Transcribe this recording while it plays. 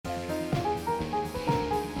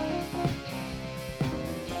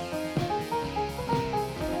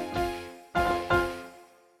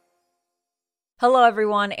Hello,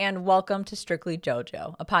 everyone, and welcome to Strictly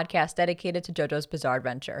JoJo, a podcast dedicated to JoJo's Bizarre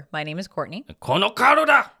Adventure. My name is Courtney. このカル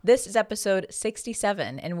だ! This is episode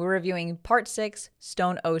 67, and we're reviewing Part 6,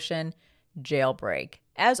 Stone Ocean, Jailbreak.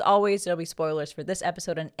 As always, there'll be spoilers for this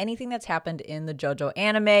episode and anything that's happened in the JoJo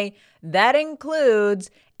anime. That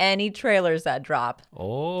includes any trailers that drop.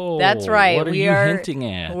 Oh, That's right. What are you hinting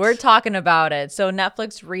at? We're talking about it. So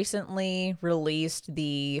Netflix recently released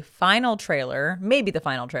the final trailer, maybe the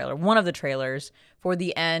final trailer, one of the trailers for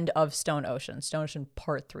the end of Stone Ocean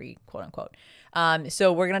Part 3, quote unquote.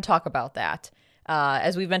 So we're going to talk about that.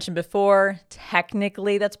 As we've mentioned before,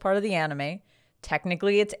 technically that's part of the anime.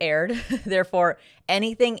 Technically, it's aired. Therefore,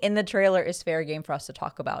 anything in the trailer is fair game for us to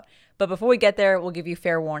talk about. But before we get there, we'll give you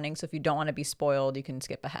fair warning. So if you don't want to be spoiled, you can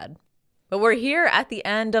skip ahead. But we're here at the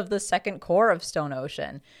end of the second core of Stone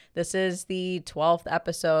Ocean. This is the 12th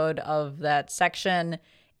episode of that section,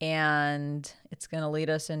 and it's going to lead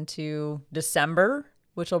us into December,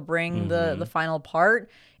 which will bring the final part.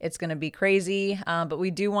 It's going to be crazy, but we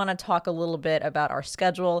do want to talk a little bit about our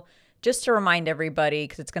schedule, just to remind everybody,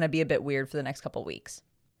 because it's going to be a bit weird for the next couple weeks.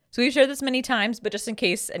 So we've shared this many times, but just in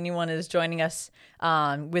case anyone is joining us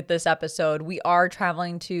with this episode, we are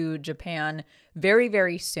traveling to Japan very,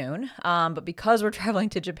 very soon. But because we're traveling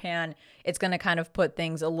to Japan, it's going to kind of put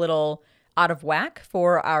things a little out of whack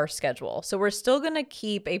for our schedule. So we're still going to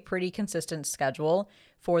keep a pretty consistent schedule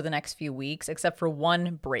for the next few weeks, except for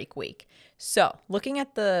one break week. So looking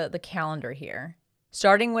at the calendar here,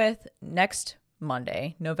 starting with next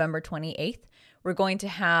Monday, November 28th, we're going to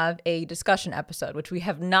have a discussion episode, which we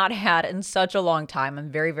have not had in such a long time. I'm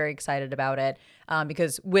very, very excited about it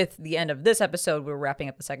because with the end of this episode, we're wrapping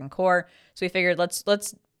up the second core. So we figured let's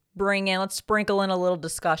sprinkle in a little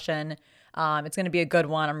discussion. It's going to be a good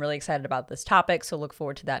one. I'm really excited about this topic, so look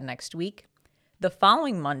forward to that next week. The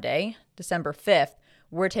following Monday, December 5th,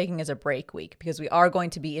 we're taking as a break week because we are going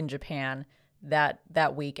to be in Japan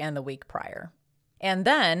that week and the week prior. And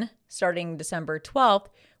then, starting December 12th,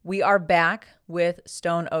 we are back with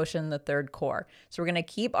Stone Ocean, the third core. So we're going to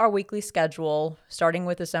keep our weekly schedule, starting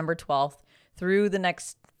with December 12th, through the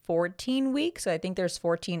next 14 weeks. So I think there's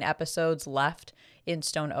 14 episodes left in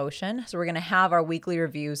Stone Ocean. So we're going to have our weekly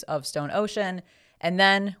reviews of Stone Ocean. And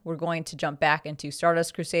then we're going to jump back into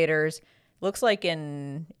Stardust Crusaders, looks like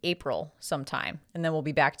in April sometime. And then we'll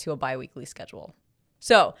be back to a bi-weekly schedule.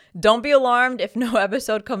 So don't be alarmed if no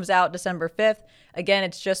episode comes out December 5th. Again,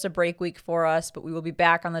 it's just a break week for us, but we will be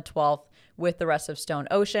back on the 12th with the rest of Stone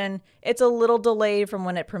Ocean. It's a little delayed from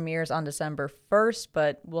when it premieres on December 1st,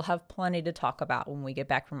 but we'll have plenty to talk about when we get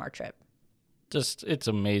back from our trip. It's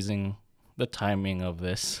amazing the timing of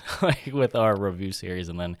this, like with our review series,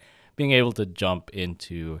 and then being able to jump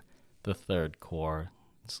into the third core.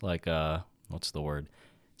 It's like what's the word?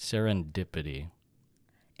 Serendipity.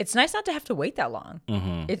 It's nice not to have to wait that long.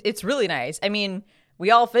 Mm-hmm. It's really nice. I mean, we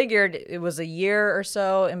all figured it was a year or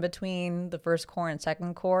so in between the first core and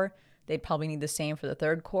second core. They'd probably need the same for the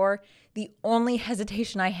third core. The only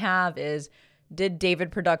hesitation I have is, did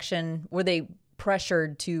David Production, were they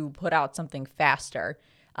pressured to put out something faster?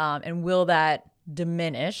 And will that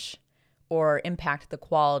diminish or impact the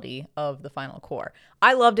quality of the final core?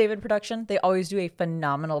 I love David Production. They always do a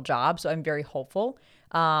phenomenal job, so I'm very hopeful.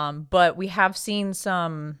 But we have seen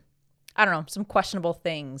some questionable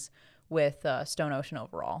things with Stone Ocean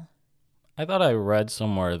overall. I thought I read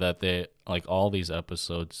somewhere that all these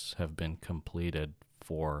episodes have been completed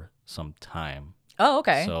for some time. Oh,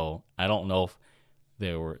 okay. So I don't know if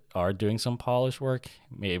they are doing some polish work.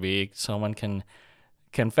 Maybe someone can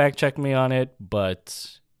fact check me on it,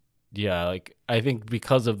 but yeah, I think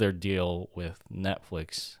because of their deal with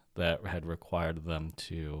Netflix that had required them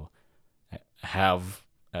to have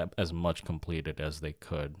as much completed as they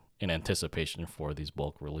could in anticipation for these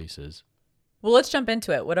bulk releases. Well, let's jump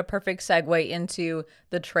into it. What a perfect segue into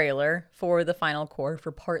the trailer for the final core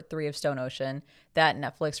for Part 3 of Stone Ocean that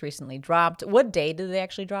Netflix recently dropped. What day did they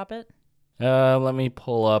actually drop it? Let me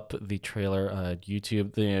pull up the trailer.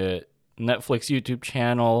 YouTube, the Netflix YouTube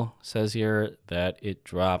channel says here that it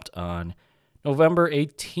dropped on November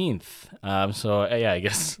 18th. So I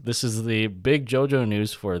guess this is the big JoJo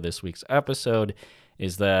news for this week's episode,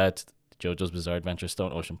 is that JoJo's Bizarre Adventure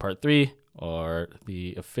Stone Ocean Part 3, or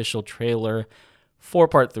the official trailer for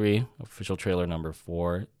Part 3, official trailer number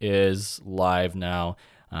 4, is live now,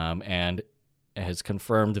 and has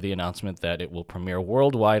confirmed the announcement that it will premiere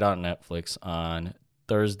worldwide on Netflix on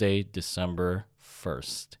Thursday, December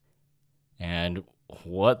 1st. And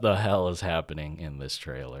what the hell is happening in this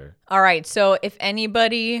trailer? All right, so if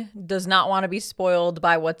anybody does not want to be spoiled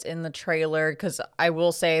by what's in the trailer, because I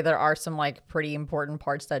will say there are some like pretty important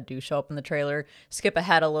parts that do show up in the trailer, skip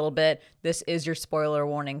ahead a little bit. This is your spoiler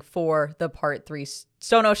warning for the Part 3,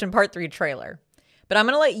 Stone Ocean Part 3 trailer. But I'm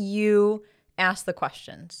going to let you ask the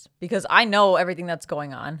questions because I know everything that's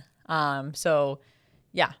going on. So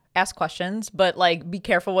yeah, ask questions, but like be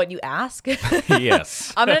careful what you ask.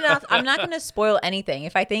 Yes. I'm not gonna spoil anything.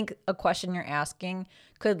 If I think a question you're asking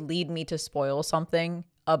could lead me to spoil something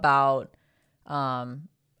about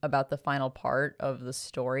the final part of the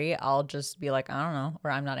story, I'll just be like, I don't know,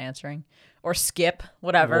 or I'm not answering, or skip,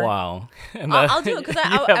 whatever. Wow. And I'll do it because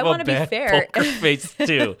I want to be fair. Poker face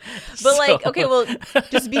too. But like, okay, well,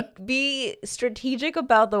 just be strategic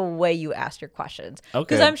about the way you ask your questions. Okay.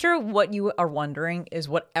 Because I'm sure what you are wondering is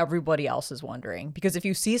what everybody else is wondering. Because if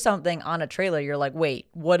you see something on a trailer, you're like, wait,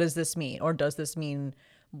 what does this mean? Or does this mean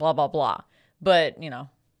blah, blah, blah? But,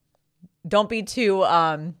 don't be too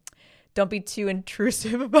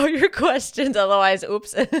intrusive about your questions. Otherwise,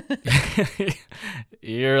 oops.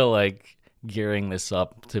 You're like gearing this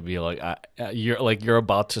up to be like you're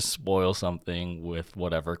about to spoil something with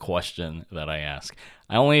whatever question that I ask.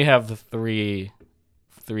 I only have three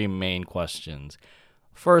main questions.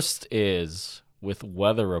 First is with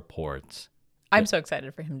weather reports. I'm so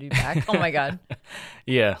excited for him to be back. Oh my God.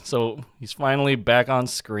 Yeah, so he's finally back on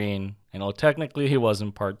screen. I know technically he was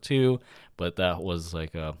in part 2, but that was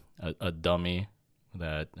like a dummy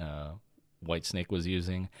that Whitesnake was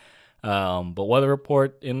using. But Weather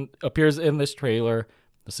Report appears in this trailer.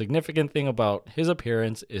 The significant thing about his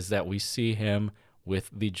appearance is that we see him with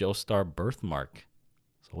the Joestar birthmark.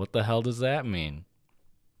 So what the hell does that mean?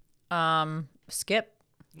 Skip.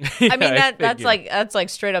 Yeah, I mean that's like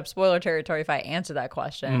straight up spoiler territory if I answer that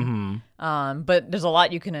question. Mm-hmm. But there's a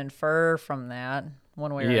lot you can infer from that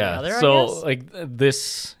one way or the other. So I guess. like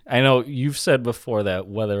this, I know you've said before that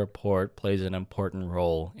Weather Report plays an important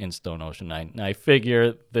role in Stone Ocean. I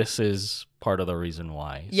figure this is part of the reason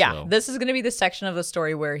why. Yeah, so. This is going to be the section of the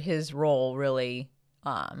story where his role really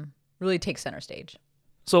takes center stage.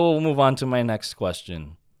 So we'll move on to my next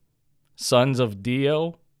question. Sons of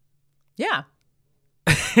Dio? Yeah.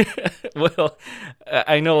 Well,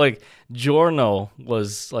 I know like Giorno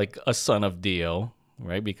was like a son of Dio,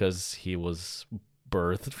 right? Because he was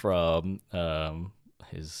birthed from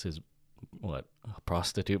his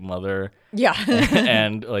prostitute mother. Yeah.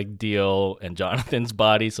 And like Dio and Jonathan's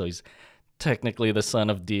body, so he's technically the son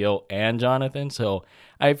of Dio and Jonathan. So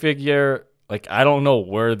I figure like I don't know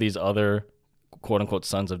where these other quote unquote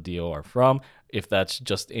sons of Dio are from, if that's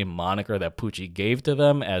just a moniker that Pucci gave to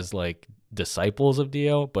them as like disciples of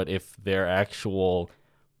Dio, but if they're actual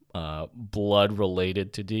blood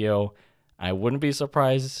related to Dio, I wouldn't be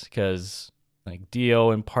surprised because like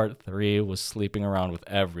Dio in part 3 was sleeping around with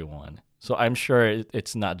everyone. So I'm sure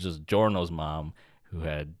it's not just Giorno's mom who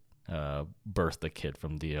had birthed a kid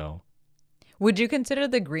from Dio. Would you consider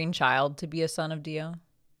the Green Child to be a son of Dio?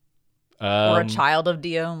 Or a child of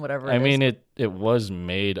Dio, whatever it is? I mean, it was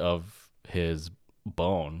made of his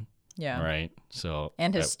bone. Yeah. Right? So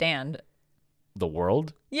and his stand. The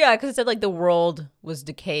world? Yeah, because it said like the world was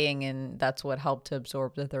decaying and that's what helped to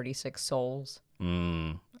absorb the 36 souls.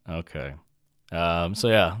 Okay. So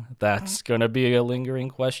yeah, that's going to be a lingering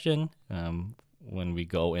question when we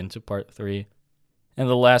go into part 3. And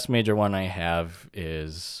the last major one I have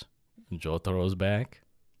is Jotaro's back.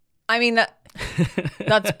 I mean,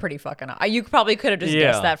 that's pretty fucking... You probably could have just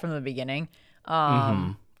guessed that from the beginning.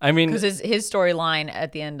 I mean... Because his storyline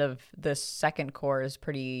at the end of this second core is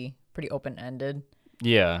pretty open-ended.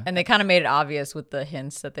 Yeah. And they kind of made it obvious with the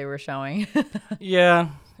hints that they were showing. Yeah.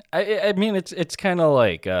 I mean, it's kind of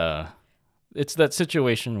like... it's that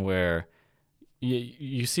situation where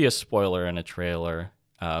you see a spoiler in a trailer,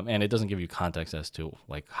 and it doesn't give you context as to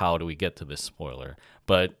like how do we get to this spoiler.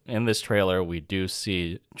 But in this trailer, we do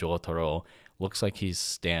see Jotaro. Looks like he's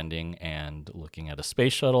standing and looking at a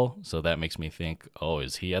space shuttle. So that makes me think, oh,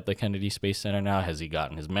 is he at the Kennedy Space Center now? Has he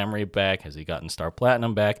gotten his memory back? Has he gotten Star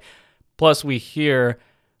Platinum back? Plus, we hear,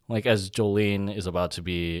 like, as Jolene is about to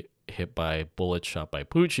be hit by a bullet shot by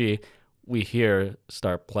Pucci, we hear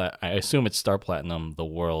I assume it's Star Platinum, the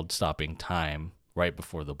world stopping time right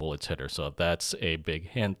before the bullets hit her. So that's a big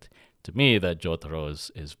hint to me that Jotaro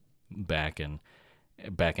is back in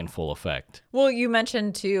full effect. Well, you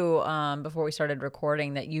mentioned too before we started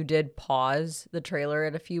recording that you did pause the trailer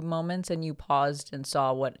at a few moments and you paused and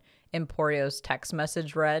saw what Emporio's text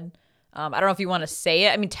message read. I don't know if you want to say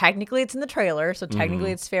it. I mean, technically it's in the trailer, so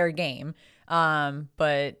technically it's fair game.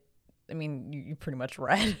 But I mean, you pretty much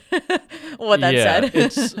read what that said.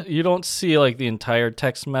 it's you don't see like the entire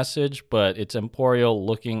text message, but it's Emporio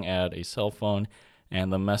looking at a cell phone,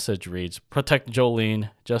 and the message reads, "Protect Jolene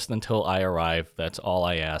just until I arrive. That's all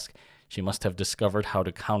I ask. She must have discovered how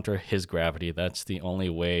to counter his gravity. That's the only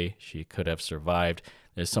way she could have survived."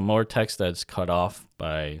 There's some more text that's cut off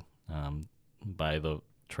by the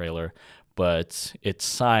trailer, but it's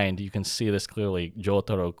signed. You can see this clearly,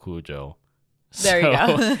 Jotaro Kujo. There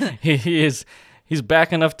you go. He's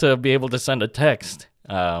back enough to be able to send a text,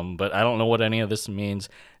 but I don't know what any of this means.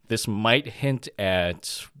 This might hint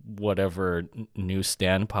at whatever new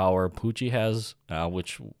stand power Pucci has,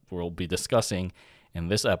 which we'll be discussing in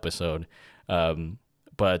this episode.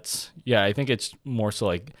 But yeah, I think it's more so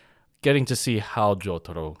like getting to see how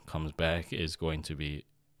Jotaro comes back is going to be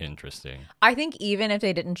interesting. I think even if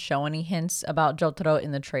they didn't show any hints about Jotaro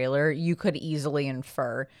in the trailer, you could easily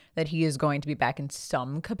infer that he is going to be back in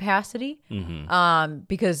some capacity.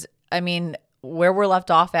 Because, I mean, where we're left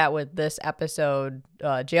off at with this episode,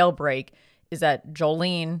 Jailbreak, is that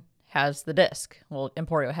Jolene has the disc. Well,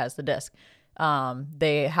 Emporio has the disc.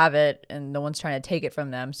 They have it and no one's trying to take it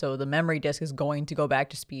from them. So the memory disc is going to go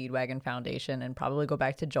back to Speedwagon Foundation and probably go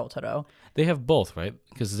back to Jotaro. They have both, right?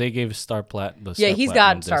 Because they gave Star Platinum. Yeah, he's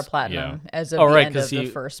got Star Platinum as of the end of the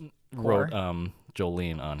first core. Wrote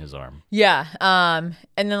Jolene on his arm. Yeah. And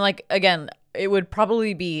then like again, it would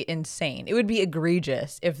probably be insane. It would be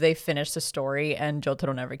egregious if they finished the story and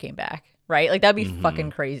Jotaro never came back, right? Like that'd be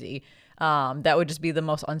fucking crazy. That would just be the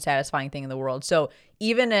most unsatisfying thing in the world. So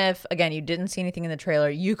even if, again, you didn't see anything in the trailer,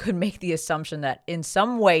 you could make the assumption that in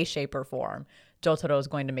some way, shape, or form, Jotaro is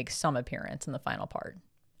going to make some appearance in the final part.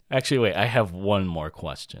 Actually, wait, I have one more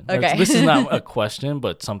question. Okay. This is not a question,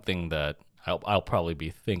 but something that I'll probably be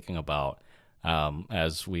thinking about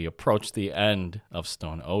as we approach the end of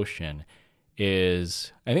Stone Ocean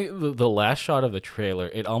is, I think the last shot of the trailer,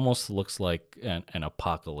 it almost looks like an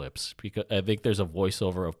apocalypse, because I think there's a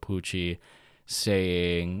voiceover of Pucci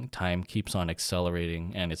saying time keeps on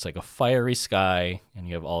accelerating, and it's like a fiery sky, and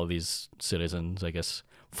you have all of these citizens, I guess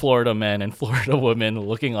Florida men and Florida women,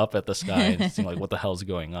 looking up at the sky and seeing like, what the hell's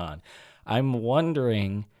going on? I'm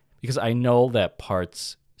wondering, because I know that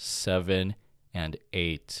parts 7 and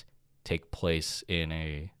 8 take place in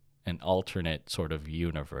an alternate sort of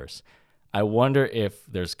universe. I wonder if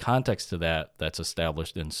there's context to that that's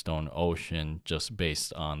established in Stone Ocean just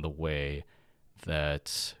based on the way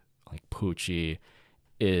that like Pucci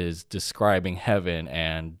is describing heaven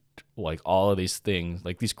and like all of these things,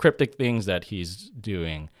 like these cryptic things that he's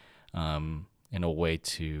doing in a way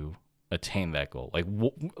to attain that goal. Like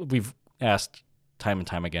we've asked time and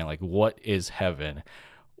time again, like what is heaven?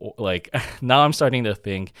 Like now I'm starting to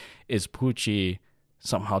think, is Pucci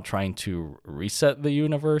somehow trying to reset the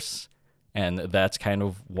universe? And that's kind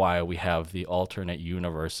of why we have the alternate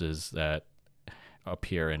universes that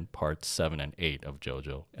appear in parts 7 and 8 of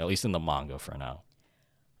JoJo, at least in the manga for now.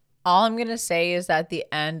 All I'm going to say is that the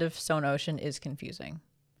end of Stone Ocean is confusing.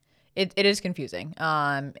 It is confusing.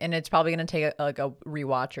 And it's probably going to take a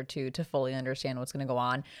rewatch or two to fully understand what's going to go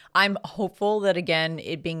on. I'm hopeful that, again,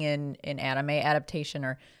 it being in an anime adaptation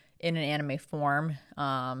or in an anime form,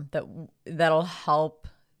 that'll help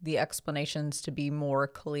the explanations to be more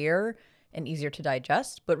clear and easier to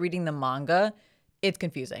digest. But reading the manga, it's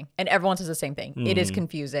confusing. And everyone says the same thing. It is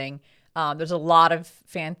confusing. There's a lot of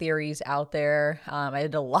fan theories out there. I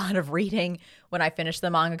did a lot of reading when I finished the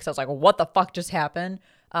manga because I was like, what the fuck just happened?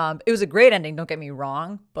 It was a great ending, don't get me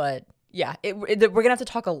wrong. But yeah, we're going to have to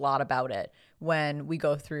talk a lot about it when we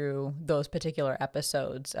go through those particular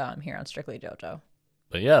episodes here on Strictly JoJo.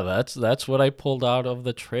 But yeah, that's what I pulled out of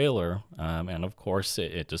the trailer. And of course,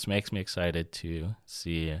 it just makes me excited to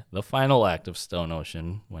see the final act of Stone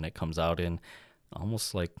Ocean when it comes out in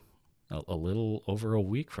almost like a little over a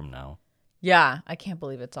week from now. Yeah, I can't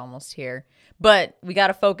believe it's almost here. But we got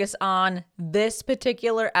to focus on this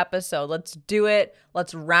particular episode. Let's do it.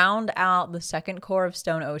 Let's round out the second core of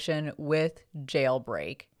Stone Ocean with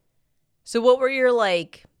Jailbreak. So what were your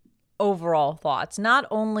overall thoughts, not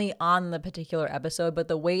only on the particular episode, but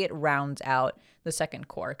the way it rounds out the second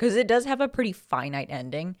core? Because it does have a pretty finite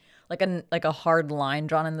ending, like a hard line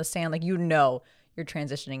drawn in the sand. Like, you're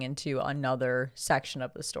transitioning into another section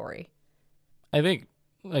of the story. I think,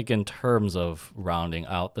 in terms of rounding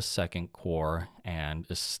out the second core and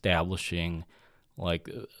establishing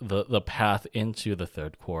the path into the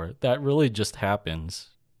third core, that really just happens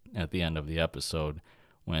at the end of the episode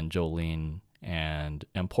when Jolene and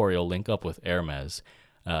Emporio link up with Hermes.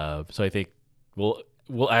 So I think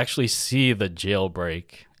we'll actually see the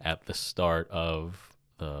jailbreak at the start of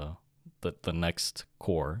the next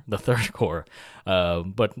core, the third core.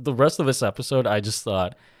 But the rest of this episode, I just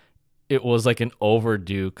thought it was like an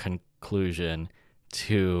overdue conclusion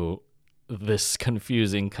to this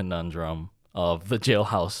confusing conundrum of the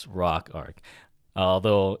Jailhouse Rock arc.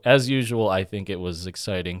 Although, as usual, I think it was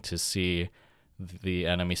exciting to see the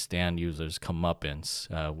enemy stand users' comeuppance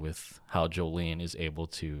with how Jolene is able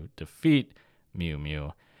to defeat Mew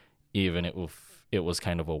Mew, even if it was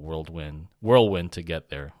kind of a whirlwind to get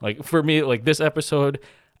there. Like for me, like this episode,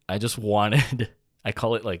 I just wanted, I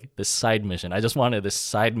call it like the side mission. I just wanted this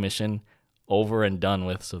side mission over and done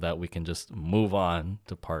with so that we can just move on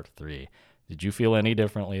to part 3. Did you feel any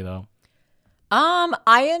differently though?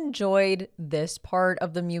 I enjoyed this part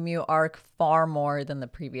of the Mew Mew arc far more than the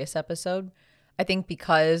previous episode. I think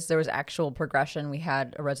because there was actual progression, we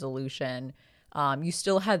had a resolution. You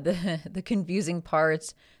still had the confusing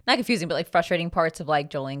parts, not confusing, but like frustrating parts of like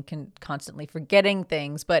Jolene constantly forgetting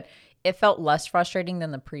things, but it felt less frustrating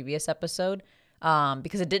than the previous episode.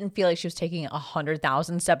 Because it didn't feel like she was taking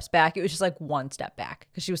 100,000 steps back. It was just like one step back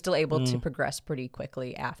because she was still able to progress pretty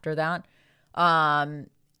quickly after that.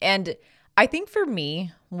 And I think for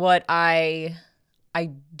me, what I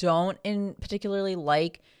don't in particularly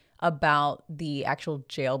like about the actual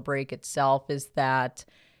jailbreak itself is that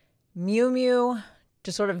Mew Mew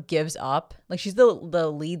just sort of gives up. Like she's the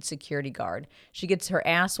lead security guard. She gets her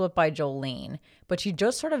ass whipped by Jolene, but she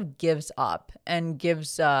just sort of gives up and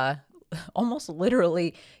gives almost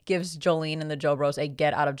literally gives Jolene and the Jo Bros a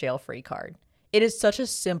get out of jail free card. It is such a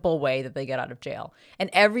simple way that they get out of jail. And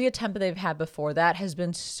every attempt that they've had before that has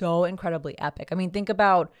been so incredibly epic. I mean, think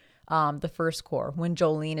about the first core when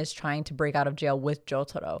Jolene is trying to break out of jail with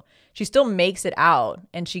Jotaro. She still makes it out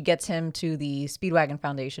and she gets him to the Speedwagon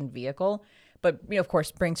Foundation vehicle, but of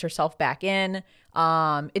course brings herself back in.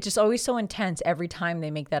 It's just always so intense every time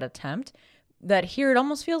they make that attempt that here it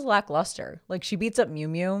almost feels lackluster. Like she beats up Mew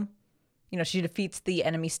Mew. She defeats the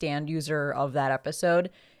enemy stand user of that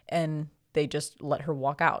episode and they just let her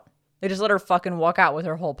walk out. They just let her fucking walk out with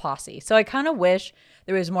her whole posse. So I kind of wish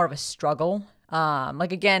there was more of a struggle.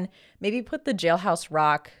 Like again, maybe put the Jailhouse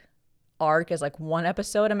Rock arc as like one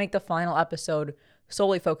episode and make the final episode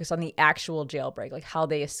solely focus on the actual jailbreak, like how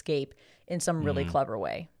they escape in some really clever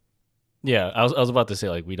way. Yeah, I was about to say,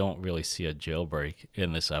 like, we don't really see a jailbreak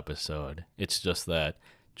in this episode. It's just that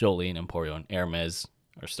Jolene, Emporio, and Hermes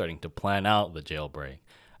are starting to plan out the jailbreak.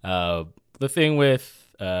 The thing with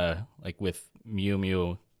with Mew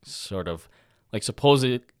Mew sort of like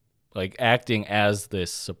supposed like acting as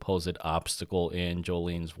this supposed obstacle in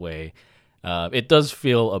Jolene's way, it does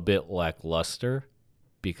feel a bit lackluster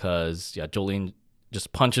because Jolene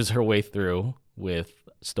just punches her way through with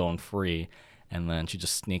Stone free, and then she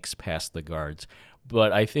just sneaks past the guards.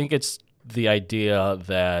 But I think it's the idea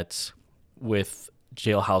that with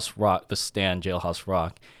Jailhouse Rock, the stand Jailhouse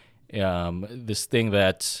Rock, this thing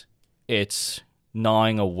that it's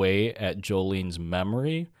gnawing away at Jolene's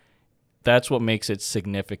memory, that's what makes it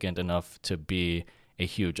significant enough to be a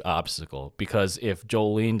huge obstacle. Because if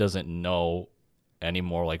Jolene doesn't know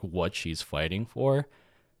anymore like what she's fighting for,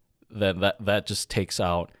 then that just takes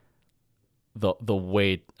out the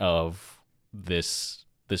weight of this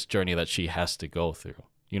journey that she has to go through.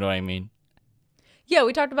 You know what I mean? Yeah,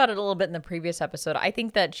 we talked about it a little bit in the previous episode. I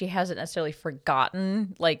think that she hasn't necessarily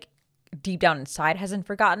forgotten, like deep down inside hasn't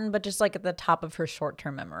forgotten, but just like at the top of her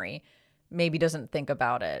short-term memory, maybe doesn't think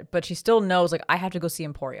about it. But she still knows, like, I have to go see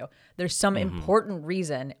Emporio. There's some important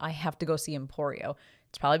reason I have to go see Emporio.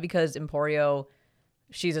 It's probably because Emporio,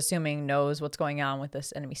 she's assuming, knows what's going on with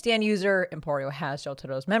this enemy stand user. Emporio has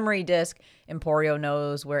Jotaro's memory disk. Emporio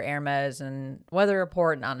knows where Hermes and Weather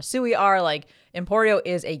Report and Anasui are. Like, Emporio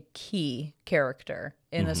is a key character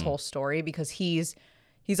in this whole story because he's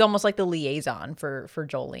almost like the liaison for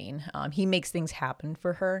Jolene. He makes things happen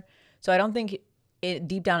for her. So I don't think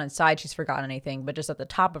deep down inside she's forgotten anything, but just at the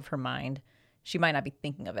top of her mind, she might not be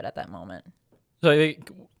thinking of it at that moment. So I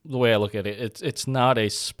think the way I look at it, it's not a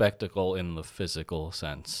spectacle in the physical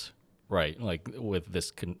sense, right? Like with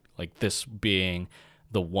this, like this being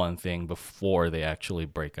the one thing before they actually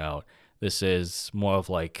break out. This is more of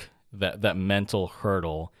like that mental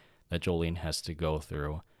hurdle that Jolene has to go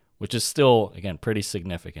through, which is still, again, pretty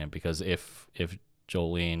significant because if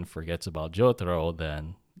Jolene forgets about Jotaro,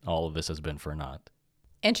 then all of this has been for naught.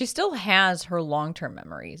 And she still has her long-term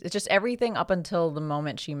memories. It's just everything up until the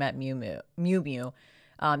moment she met Mew Mew.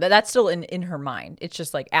 That's still in her mind. It's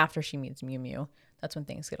just like after she meets Mew Mew, that's when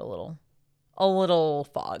things get a little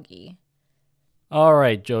foggy. All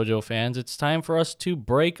right, JoJo fans, it's time for us to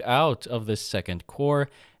break out of this second core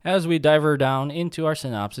as we dive down into our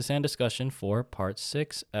synopsis and discussion for Part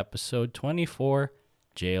 6, Episode 24,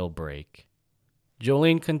 Jailbreak.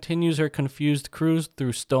 Jolene continues her confused cruise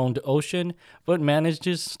through Stoned Ocean, but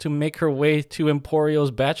manages to make her way to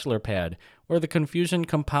Emporio's bachelor pad, where the confusion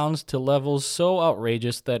compounds to levels so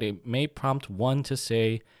outrageous that it may prompt one to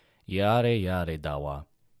say, "Yare yare dawa."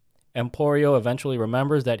 Emporio eventually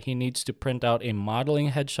remembers that he needs to print out a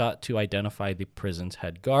modeling headshot to identify the prison's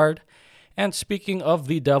head guard. And speaking of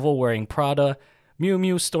the devil wearing Prada, Miu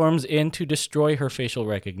Miu storms in to destroy her facial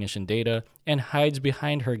recognition data and hides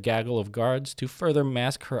behind her gaggle of guards to further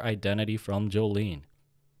mask her identity from Jolene.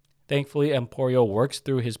 Thankfully, Emporio works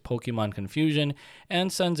through his Pokemon confusion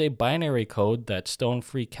and sends a binary code that Stone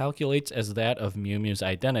Free calculates as that of Miu Miu's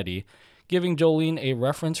identity, giving Jolene a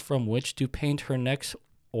reference from which to paint her next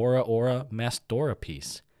Aura Aura Mastora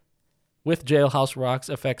piece. With Jailhouse Rock's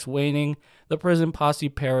effects waning, the prison posse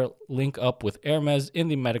pair link up with Hermes in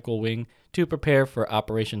the medical wing to prepare for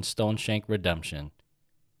Operation Stoneshank Redemption.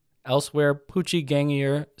 Elsewhere, Poochie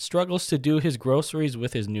Gangier struggles to do his groceries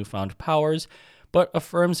with his newfound powers, but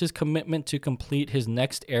affirms his commitment to complete his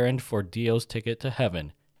next errand for Dio's ticket to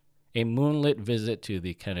heaven, a moonlit visit to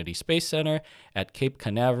the Kennedy Space Center at Cape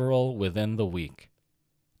Canaveral within the week.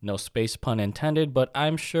 No space pun intended, but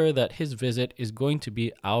I'm sure that his visit is going to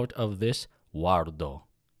be out of this wardo.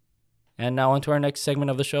 And now onto our next segment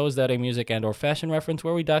of the show. Is that a music and or fashion reference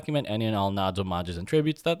where we document any and all nods, homages, and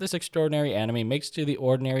tributes that this extraordinary anime makes to the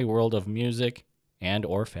ordinary world of music and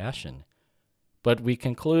or fashion. But we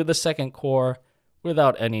conclude the second core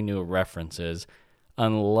without any new references,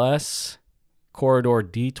 unless Corridor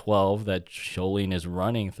D12 that Jolene is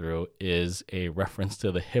running through is a reference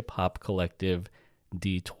to the hip-hop collective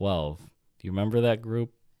D12. Do you remember that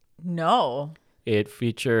group? No. It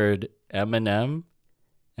featured Eminem.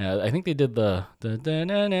 I think they did the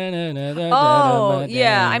Oh,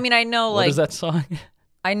 yeah. I mean, I know, what like... is that song?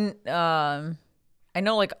 I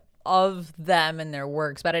know, like, of them and their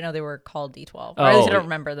works, but I know they were called D12. Or at least I don't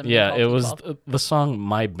remember them. Yeah, it D12. was the song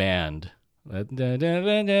My Band.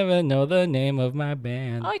 Never know the name of my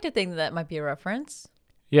band. I like to think that might be a reference.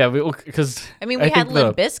 Yeah, because I mean, we had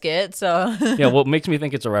Limp Bizkit, so yeah. What makes me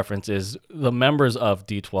think it's a reference is the members of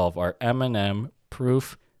D12 are Eminem,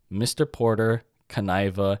 Proof, Mr. Porter,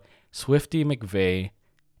 Kaniva, Swifty McVeigh,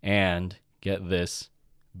 and get this,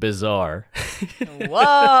 Bizarre.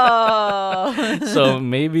 Whoa! So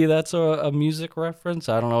maybe that's a music reference.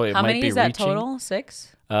 I don't know. It How might many be is that reaching. total?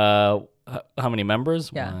 6? How many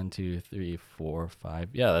members? Yeah. 1, 2, 3, 4, 5.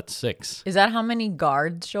 Yeah, that's 6. Is that how many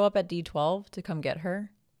guards show up at D12 to come get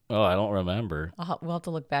her? Oh, I don't remember. We'll have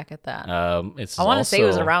to look back at that. It's I want to say it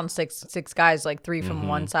was also- around six guys, like 3 from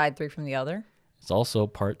one side, 3 from the other. It's also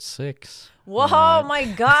part 6. Whoa, my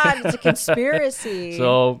God, it's a conspiracy.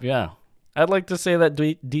 So, yeah. I'd like to say that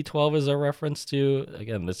D12 is a reference to,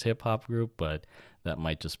 again, this hip-hop group, but that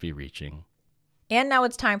might just be reaching. And now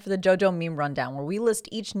it's time for the JoJo meme rundown, where we list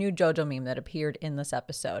each new JoJo meme that appeared in this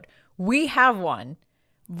episode. We have one,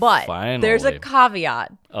 but there's a Finally.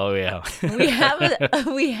 caveat. Oh, yeah.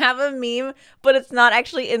 We have a meme, but it's not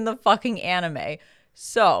actually in the fucking anime.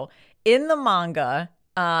 So in the manga,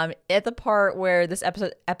 at the part where this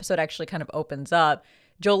episode actually kind of opens up,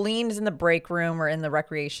 Jolene is in the break room or in the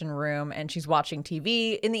recreation room, and she's watching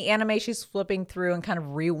TV. In the anime, she's flipping through and kind of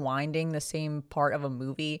rewinding the same part of a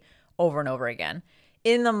movie over and over again.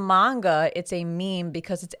 In the manga, it's a meme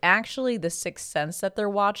because it's actually The Sixth Sense that they're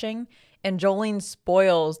watching, and Jolene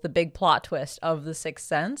spoils the big plot twist of The Sixth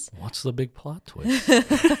Sense. What's the big plot twist?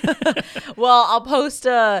 Well, I'll post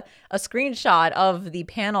a screenshot of the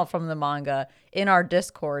panel from the manga in our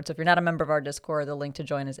Discord. So if you're not a member of our Discord, the link to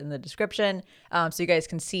join is in the description, so you guys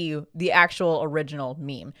can see the actual original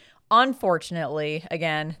meme. Unfortunately,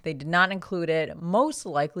 again, they did not include it, most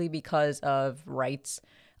likely because of rights.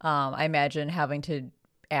 I imagine having to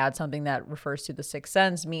add something that refers to the Sixth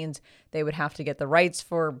Sense means they would have to get the rights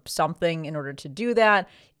for something in order to do that.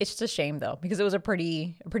 It's just a shame, though, because it was a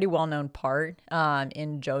pretty well-known part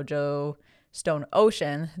in JoJo Stone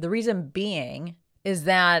Ocean. The reason being is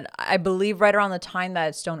that I believe right around the time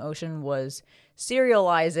that Stone Ocean was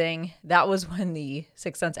serializing, that was when the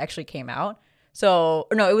Sixth Sense actually came out. So,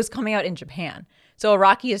 no, it was coming out in Japan. So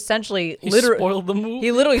Araki essentially spoiled the movie.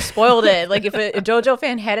 He literally spoiled it. Like if a JoJo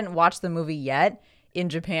fan hadn't watched the movie yet in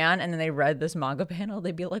Japan and then they read this manga panel,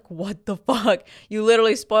 they'd be like, "What the fuck? You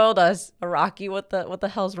literally spoiled us, Araki. What the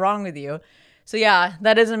hell's wrong with you?" So yeah,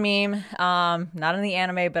 that is a meme. Not in the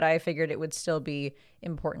anime, but I figured it would still be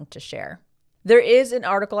important to share. There is an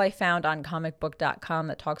article I found on comicbook.com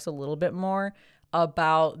that talks a little bit more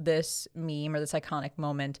about this meme or this iconic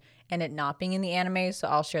moment and it not being in the anime, so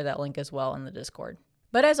I'll share that link as well in the Discord.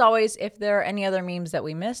 But as always, if there are any other memes that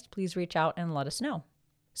we missed, please reach out and let us know.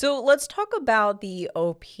 So let's talk about the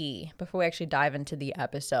OP before we actually dive into the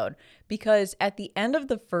episode, because at the end of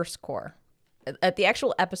the first core, at the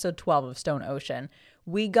actual episode 12 of Stone Ocean,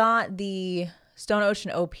 we got the Stone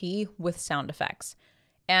Ocean OP with sound effects.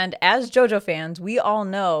 And as JoJo fans, we all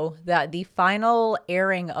know that the final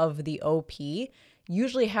airing of the OP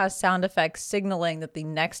usually has sound effects signaling that the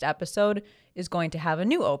next episode is going to have a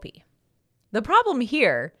new OP. The problem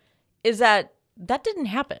here is that didn't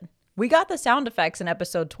happen. We got the sound effects in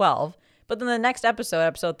episode 12, but then the next episode,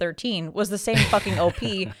 episode 13, was the same fucking OP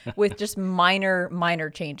with just minor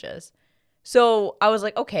changes. So I was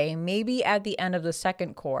like, okay, maybe at the end of the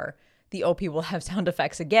second core, the OP will have sound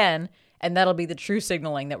effects again, and that'll be the true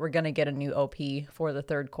signaling that we're going to get a new OP for the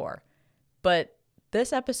third core. But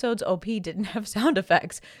this episode's OP didn't have sound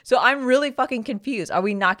effects. So I'm really fucking confused. Are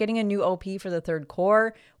we not getting a new OP for the third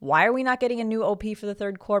core? Why are we not getting a new OP for the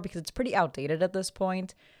third core? Because it's pretty outdated at this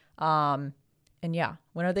point. And yeah,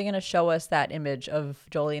 when are they going to show us that image of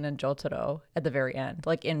Jolene and Jotaro at the very end,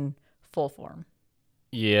 like in full form?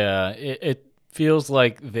 Yeah, it feels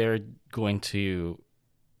like they're going to,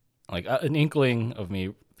 like, an inkling of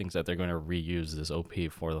me thinks that they're going to reuse this OP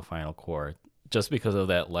for the final core, just because of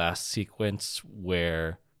that last sequence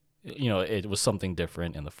where, it was something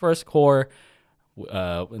different in the first core,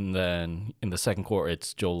 and then in the second core,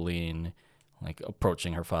 it's Jolene, like,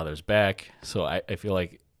 approaching her father's back. So I feel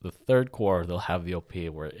like the third core, they'll have the OP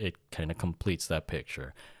where it kind of completes that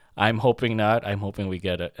picture. I'm hoping not. I'm hoping we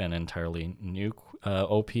get an entirely new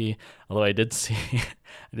OP. Although I did see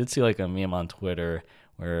like a meme on Twitter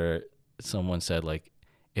where someone said, like,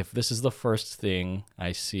 if this is the first thing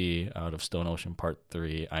I see out of Stone Ocean Part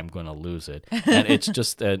 3, I'm going to lose it. And it's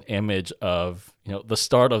just an image of, the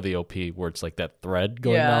start of the OP where it's like that thread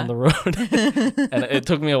going down the road. And it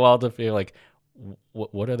took me a while to feel like,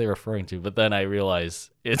 what are they referring to? But then I realized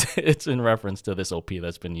it's in reference to this OP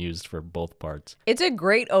that's been used for both parts. It's a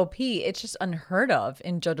great OP. It's just unheard of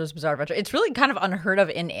in JoJo's Bizarre Adventure. It's really kind of unheard of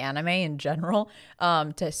in anime in general,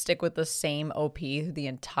 to stick with the same OP the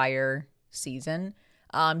entire season.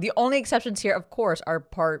 The only exceptions here, of course, are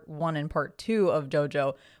part 1 and part 2 of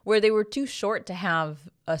JoJo, where they were too short to have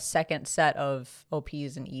a second set of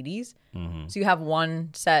OPs and EDs. Mm-hmm. So you have one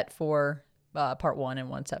set for part 1 and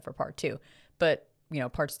one set for part 2. But,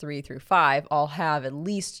 parts 3 through 5 all have at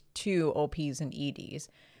least 2 OPs and EDs.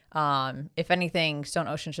 If anything, Stone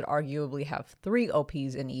Ocean should arguably have 3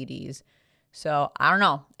 OPs and EDs. So I don't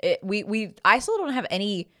know. I still don't have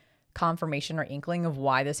any confirmation or inkling of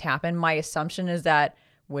why this happened. My assumption is that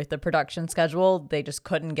with the production schedule, they just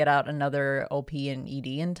couldn't get out another OP and ED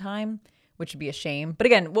in time, which would be a shame. But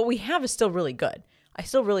again, what we have is still really good. I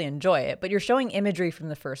still really enjoy it, but you're showing imagery from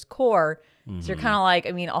the first core. Mm-hmm. So you're kind of like,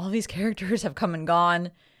 all of these characters have come and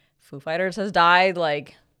gone. Foo Fighters has died.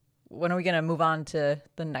 Like, when are we going to move on to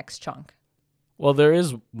the next chunk? Well, there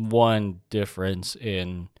is one difference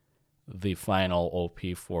in the final OP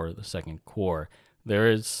for the second core. There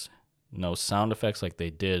is no sound effects like they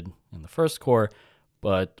did in the first core,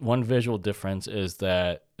 but one visual difference is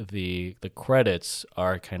that the credits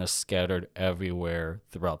are kind of scattered everywhere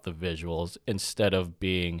throughout the visuals instead of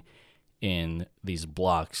being in these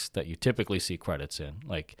blocks that you typically see credits in.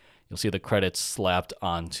 Like, you'll see the credits slapped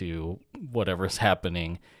onto whatever's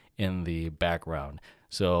happening in the background.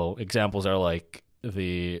 So examples are like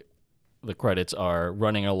the credits are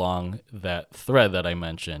running along that thread that I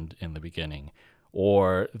mentioned in the beginning,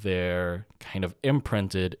 or they're kind of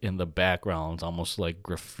imprinted in the background, almost like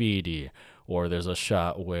graffiti, or there's a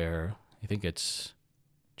shot where I think it's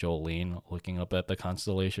Jolene looking up at the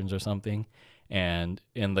constellations or something, and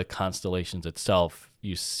in the constellations itself,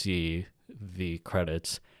 you see the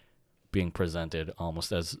credits being presented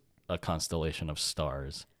almost as a constellation of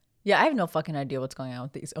stars. Yeah, I have no fucking idea what's going on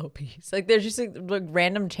with these OPs. Like, there's just like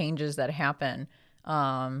random changes that happen.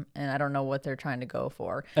 And I don't know what they're trying to go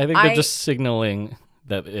for. I think they're just signaling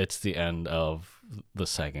that it's the end of the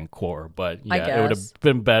second core. But yeah, it would have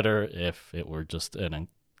been better if it were just an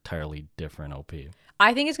entirely different OP.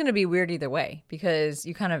 I think it's going to be weird either way, because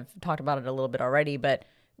you kind of talked about it a little bit already, but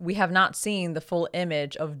we have not seen the full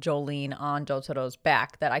image of Jolene on Jotaro's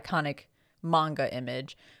back, that iconic manga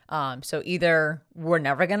image. So either we're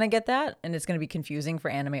never going to get that and it's going to be confusing for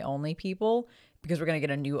anime only people because we're going to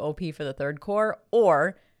get a new OP for the third core,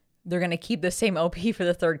 or they're going to keep the same OP for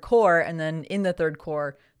the third core, and then in the third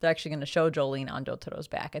core, they're actually going to show Jolene on Jotaro's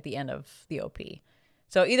back at the end of the OP.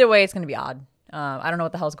 So either way, it's going to be odd. I don't know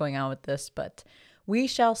what the hell's going on with this, but we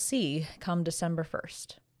shall see come December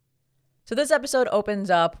 1st. So this episode opens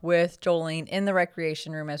up with Jolene in the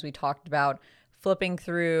recreation room, as we talked about, flipping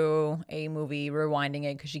through a movie, rewinding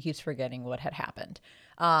it because she keeps forgetting what had happened.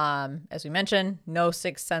 As we mentioned, no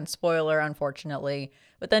Sixth Sense spoiler, unfortunately.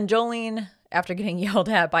 But then Jolene, after getting yelled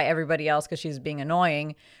at by everybody else because she's being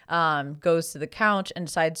annoying, goes to the couch and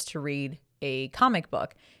decides to read a comic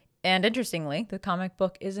book. And interestingly, the comic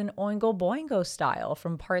book is an Oingo Boingo style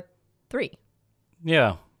from part 3.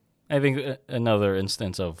 Yeah. I think another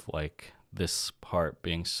instance of like this part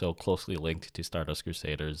being so closely linked to Stardust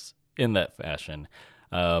Crusaders in that fashion.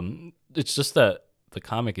 It's just that the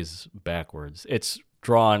comic is backwards. It's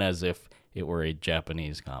drawn as if it were a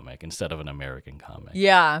Japanese comic instead of an American comic.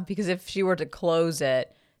 Yeah, because if she were to close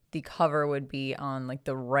it, the cover would be on like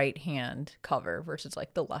the right hand cover versus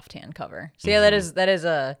like the left hand cover. So yeah, that is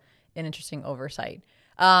an interesting oversight.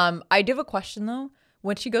 I do have a question though.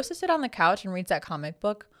 When she goes to sit on the couch and reads that comic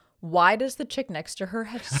book, why does the chick next to her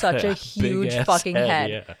have such a huge fucking head?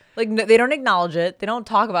 Yeah. Like they don't acknowledge it. They don't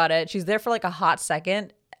talk about it. She's there for like a hot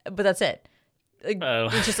second, but that's it. Like,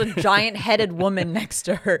 it's just a giant headed woman next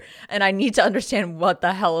to her. And I need to understand what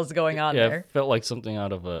the hell is going on there. It felt like something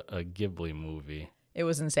out of a Ghibli movie. It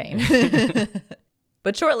was insane.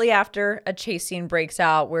 But shortly after, a chase scene breaks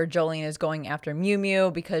out where Jolene is going after Mew Mew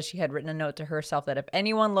because she had written a note to herself that if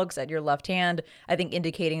anyone looks at your left hand, I think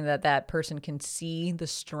indicating that that person can see the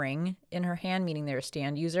string in her hand, meaning they're a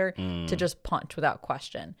stand user, to just punch without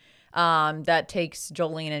question. That takes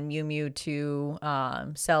Jolene and Mew Mew to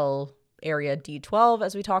cell area D12,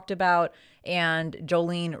 as we talked about, and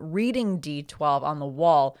Jolene reading D12 on the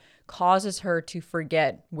wall causes her to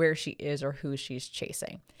forget where she is or who she's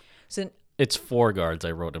chasing. So it's 4 guards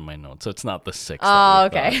I wrote in my notes, so it's not the 6. Oh,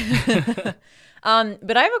 okay.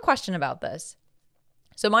 But I have a question about this.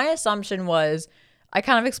 So my assumption was, I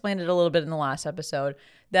kind of explained it a little bit in the last episode,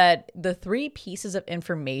 that the 3 pieces of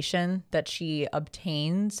information that she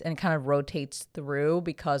obtains and kind of rotates through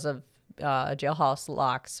because of Jailhouse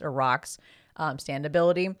Rock's stand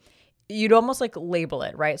ability, you'd almost like label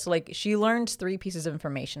it, right? So like she learns 3 pieces of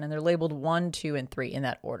information and they're labeled 1, 2, and 3 in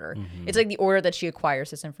that order. It's like the order that she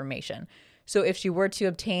acquires this information. So if she were to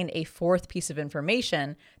obtain a 4th piece of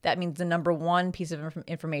information, that means the number 1 piece of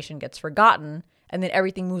information gets forgotten and then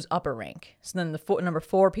everything moves up a rank. So then the number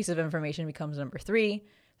 4 piece of information becomes number 3,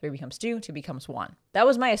 3 becomes 2, 2 becomes 1. That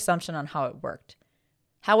was my assumption on how it worked.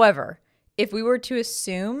 However, if we were to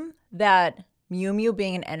assume that Mew Mew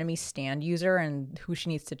being an enemy stand user and who she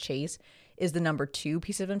needs to chase is the number 2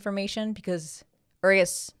 piece of information or I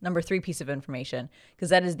guess number 3 piece of information, because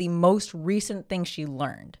that is the most recent thing she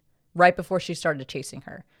learned right before she started chasing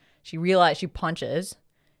her. She realized she punches.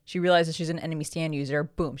 She realizes she's an enemy stand user.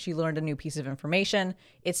 Boom. She learned a new piece of information.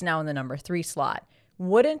 It's now in the number 3 slot.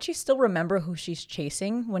 Wouldn't she still remember who she's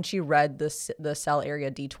chasing when she read the cell area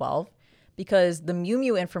D12? Because the Mew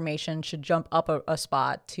Mew information should jump up a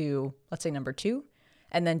spot to, let's say, number 2.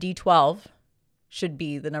 And then D12 should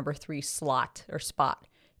be the number 3 slot or spot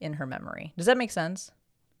in her memory. Does that make sense?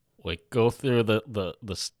 Like, go through the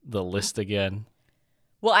list again.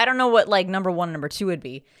 Well, I don't know what like number 1 and number 2 would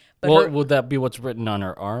be. But would that be what's written on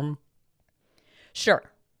her arm? Sure.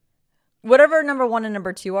 Whatever number 1 and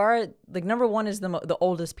number 2 are, like number 1 is the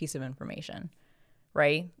oldest piece of information,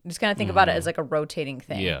 right? Just kind of think about it as like a rotating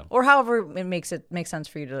thing. Yeah. Or however it makes sense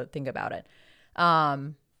for you to think about it.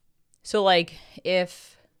 So like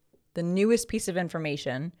if the newest piece of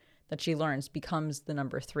information that she learns becomes the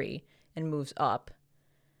number 3 and moves up,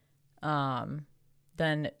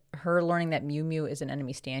 then her learning that Mew Mew is an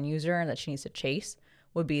enemy stand user and that she needs to chase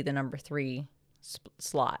would be the number 3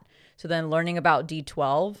 slot. So then learning about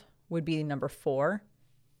D12 would be number 4,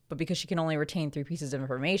 but because she can only retain 3 pieces of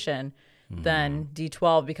information, then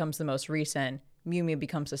D12 becomes the most recent. Mew Mew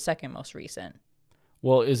becomes the second most recent.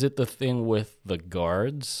 Well, is it the thing with the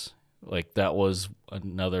guards? Like that was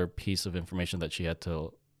another piece of information that she had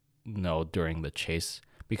to know during the chase,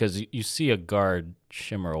 because you see a guard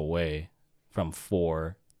shimmer away from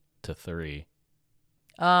 4 to 3.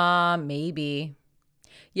 Maybe.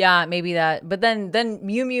 Yeah, maybe that. But then the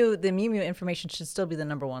Mew Mew information should still be the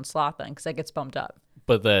number 1 slot then, because that gets bumped up.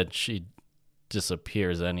 But then she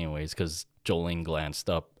disappears anyways, because Jolene glanced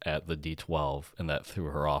up at the D12 and that threw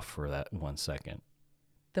her off for that 1 second.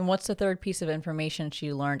 Then what's the 3rd piece of information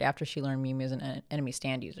she learned after she learned Mew Mew is an enemy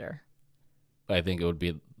stand user? I think it would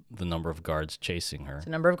be the number of guards chasing her.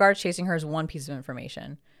 So number of guards chasing her is 1 piece of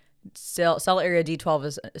information. Cell area D12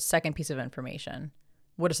 is a 2nd piece of information.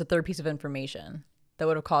 What is the 3rd piece of information that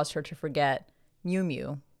would have caused her to forget Mew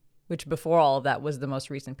Mew, which before all of that was the most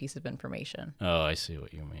recent piece of information? Oh, I see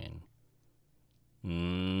what you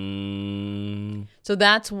mean. So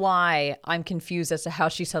that's why I'm confused as to how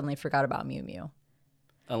she suddenly forgot about Mew Mew.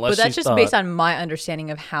 Unless but that's just based on my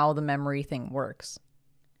understanding of how the memory thing works.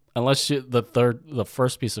 unless the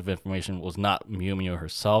first piece of information was not Mew Mew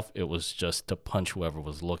herself, it was just to punch whoever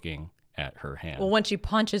was looking at her hand. Well, when she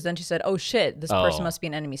punches, then she said, "Oh shit, this person Oh. must be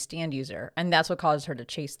an enemy stand user," and that's what caused her to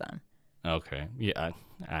chase them. Okay. Yeah,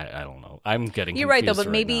 I don't know. I'm getting You're right though, confused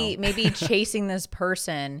but right now. maybe chasing this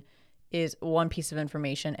person is one piece of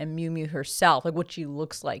information, and Mew Mew herself, like what she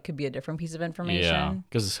looks like, could be a different piece of information. Yeah,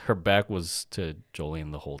 because her back was to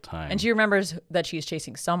Jolene the whole time. And she remembers that she's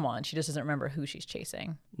chasing someone. She just doesn't remember who she's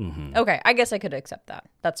chasing. Mhm. Okay, I guess I could accept that.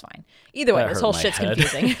 That's fine. Either way, That this hurt whole my shit's head.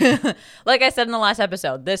 confusing. Like I said in the last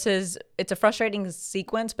episode, it's a frustrating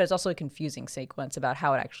sequence, but it's also a confusing sequence about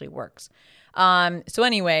how it actually works. So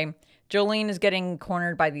anyway, Jolene is getting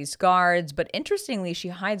cornered by these guards, but interestingly, she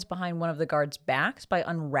hides behind one of the guards' backs by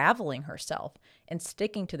unraveling herself and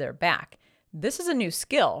sticking to their back. This is a new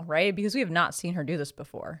skill, right? Because we have not seen her do this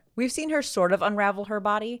before. We've seen her sort of unravel her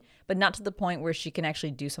body, but not to the point where she can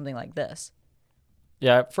actually do something like this.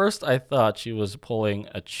 Yeah, at first I thought she was pulling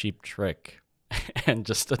a cheap trick and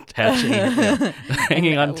just attaching,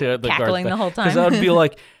 hanging onto the cackling the whole Because time. I would be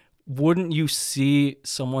like, wouldn't you see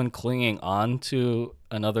someone clinging on to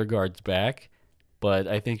another guard's back? But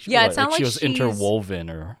I think Yeah, it like sounds she like was she's- interwoven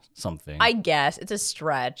or something. I guess it's a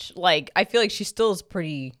stretch. Like, I feel like she still is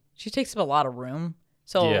she takes up a lot of room.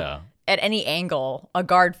 So Yeah. at any angle, a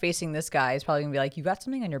guard facing this guy is probably gonna be like, "You got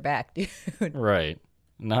something on your back, dude." Right.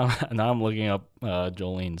 Now I'm looking up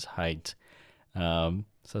Jolene's height.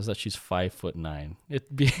 Says that she's 5'9".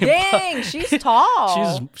 It'd be Dang, she's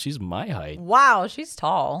tall. she's my height. Wow, she's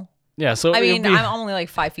tall. Yeah, so I it'd mean, be, I'm only like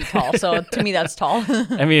 5 feet tall, so to me that's tall.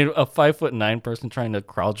 I mean, a 5'9" person trying to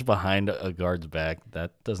crouch behind a guard's back,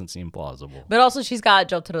 that doesn't seem plausible. But also, she's got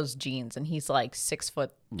Jotaro's jeans, and he's like 6'3"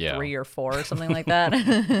 Yeah. or 4 or something like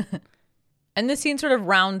that. And this scene sort of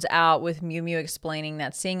rounds out with Mew Mew explaining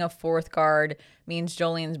that seeing a fourth guard means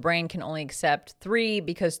Jolene's brain can only accept 3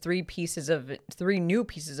 because 3 new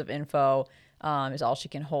pieces of info is all she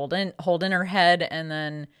can hold in her head, and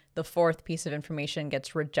then the fourth piece of information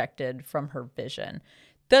gets rejected from her vision.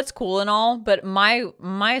 That's cool and all, but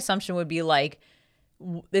my assumption would be like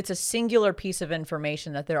it's a singular piece of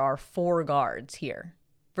information that there are 4 guards here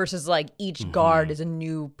versus like each guard is a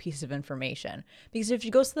new piece of information. Because if she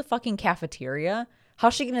goes to the fucking cafeteria,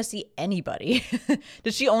 how's she gonna see anybody?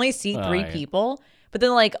 Does she only see 3 Right. people? But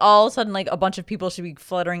then like all of a sudden like a bunch of people should be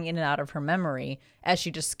fluttering in and out of her memory as she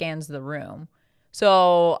just scans the room.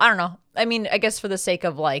 So I don't know. I mean, I guess for the sake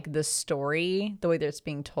of like the story, the way that it's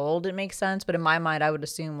being told, it makes sense. But in my mind, I would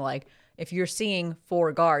assume like if you're seeing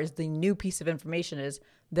 4 guards, the new piece of information is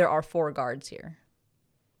there are 4 guards here.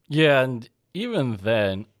 Yeah, and even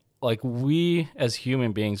then, like we as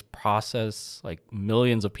human beings process like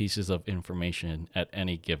millions of pieces of information at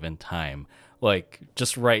any given time. Like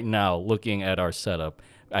just right now, looking at our setup,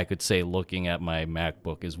 I could say looking at my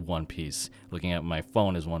MacBook is one piece, looking at my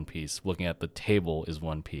phone is one piece, looking at the table is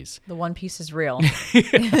one piece. The one piece is real.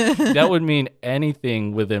 That would mean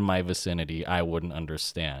anything within my vicinity I wouldn't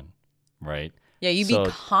understand, right? Yeah, you'd So-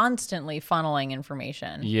 be constantly funneling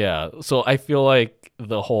information. Yeah, so I feel like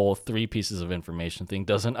the whole 3 pieces of information thing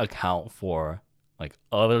doesn't account for like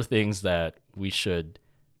other things that we should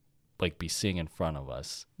like be seeing in front of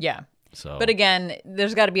us. Yeah. So But again,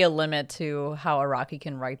 there's got to be a limit to how Araki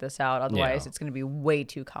can write this out. Otherwise, Yeah. it's going to be way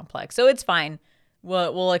too complex. So it's fine.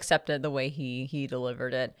 We'll accept it the way he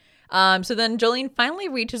delivered it. So then Jolene finally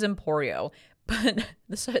reaches Emporio. But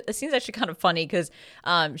this scene's actually kind of funny because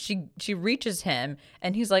she reaches him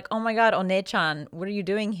and he's like, "Oh my God, One-chan, what are you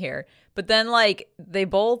doing here?" But then like they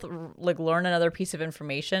both like learn another piece of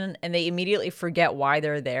information and they immediately forget why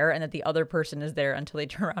they're there and that the other person is there until they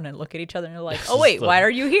turn around and look at each other and they're like, "Oh wait, the- why are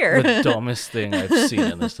you here?" the dumbest thing I've seen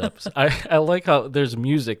in this episode. I like how there's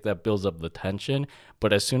music that builds up the tension,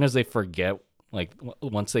 but as soon as they forget, like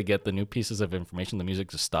once they get the new pieces of information, the music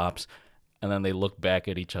just stops. And then they look back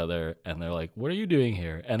at each other and they're like, "What are you doing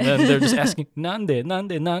here?" And then they're just asking, "Nande,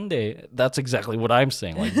 nande, nande." That's exactly what I'm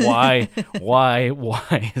saying. Like,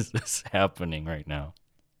 why is this happening right now?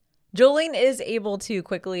 Jolene is able to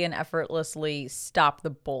quickly and effortlessly stop the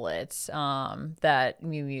bullets that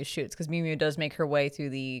Mew Mew shoots, because Mew Mew does make her way through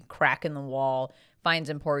the crack in the wall, finds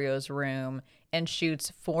Emporio's room, and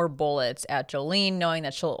shoots 4 bullets at Jolene, knowing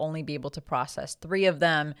that she'll only be able to process 3 of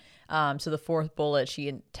them. So the 4th bullet she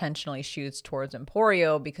intentionally shoots towards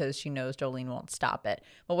Emporio because she knows Jolene won't stop it.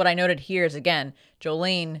 But what I noted here is, again,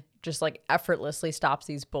 Jolene just like effortlessly stops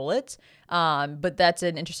these bullets. But that's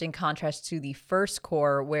an interesting contrast to the first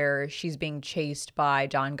core where she's being chased by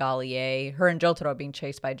John Gallier. Her and Jotaro are being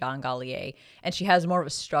chased by John Gallier. And she has more of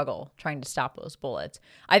a struggle trying to stop those bullets.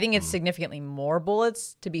 I think it's significantly more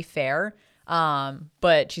bullets, to be fair.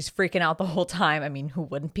 But she's freaking out the whole time. I mean, who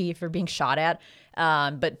wouldn't be if you're being shot at?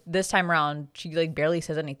 But this time around, she like barely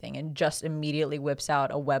says anything and just immediately whips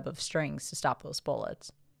out a web of strings to stop those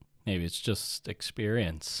bullets. Maybe it's just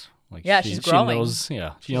experience. Like Yeah, she's growing. She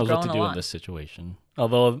knows, she knows what to do in this situation.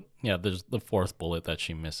 Although, there's the fourth bullet that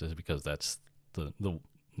she misses because that's the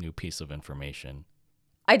new piece of information.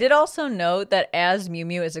 I did also note that as Mew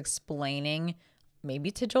Mew is explaining,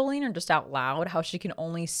 maybe to Jolene or just out loud, how she can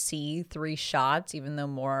only see 3 shots, even though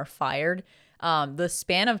more are fired. The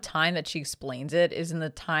span of time that she explains it is in the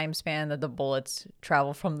time span that the bullets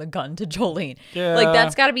travel from the gun to Jolene. Yeah. Like,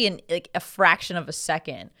 that's got to be a fraction of a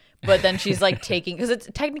second. But then she's like taking, because it's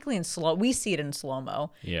technically in slow. We see it in slow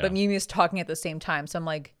mo. Yeah. But Mew Mew's talking at the same time. So I'm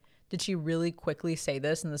like, did she really quickly say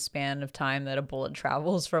this in the span of time that a bullet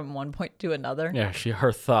travels from one point to another? Yeah,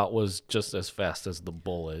 her thought was just as fast as the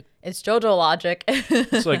bullet. It's JoJo logic.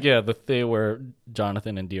 It's like, the thing where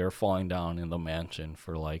Jonathan and Dee are falling down in the mansion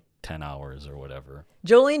for like 10 hours or whatever.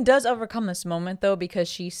 Jolene does overcome this moment, though, because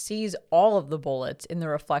she sees all of the bullets in the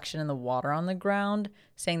reflection in the water on the ground,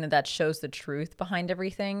 saying that shows the truth behind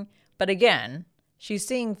everything. But again, she's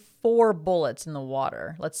seeing 4 bullets in the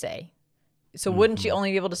water, let's say. So wouldn't she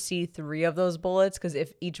only be able to see 3 of those bullets? Because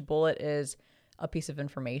if each bullet is a piece of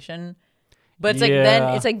information. But it's like,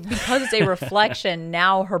 then it's like, because it's a reflection,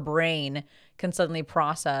 now her brain can suddenly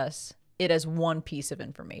process it as 1 piece of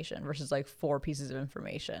information versus like 4 pieces of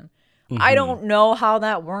information. I don't know how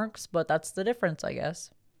that works, but that's the difference, I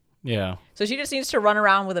guess. Yeah. So she just needs to run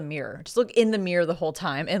around with a mirror. Just look in the mirror the whole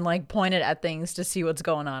time and like point it at things to see what's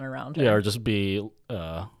going on around her. Yeah, or just be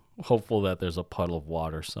hopeful that there's a puddle of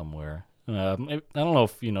water somewhere. I don't know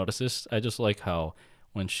if you notice this. I just like how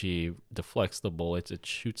when she deflects the bullets, it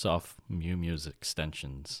shoots off Mew Mew's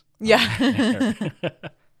extensions. Yeah.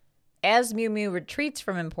 As Mew Mew retreats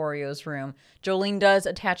from Emporio's room, Jolene does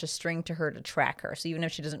attach a string to her to track her. So even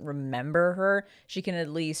if she doesn't remember her, she can at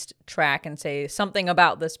least track and say something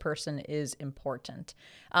about this person is important.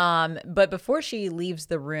 But before she leaves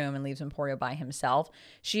the room and leaves Emporio by himself,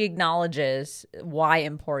 she acknowledges why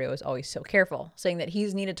Emporio is always so careful, saying that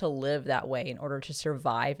he's needed to live that way in order to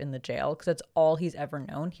survive in the jail because that's all he's ever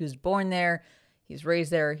known. He was born there, he's raised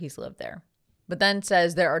there, he's lived there. But then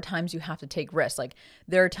says there are times you have to take risks. Like,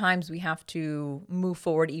 there are times we have to move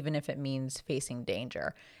forward even if it means facing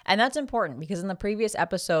danger. And that's important because in the previous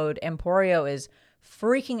episode, Emporio is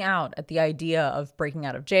freaking out at the idea of breaking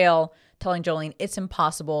out of jail, telling Jolene it's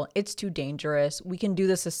impossible, it's too dangerous, we can do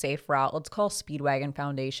this a safe route, let's call Speedwagon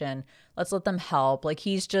Foundation, let's let them help. Like,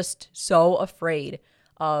 he's just so afraid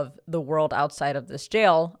of the world outside of this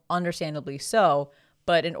jail, understandably so.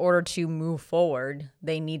 But in order to move forward,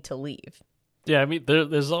 they need to leave. Yeah, I mean,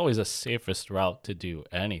 there's always a safest route to do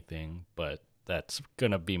anything, but that's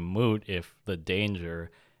going to be moot if the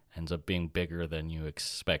danger ends up being bigger than you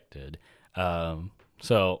expected.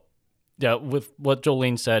 So, yeah, with what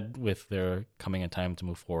Jolene said, with there coming a time to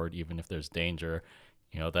move forward, even if there's danger,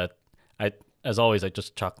 that as always, I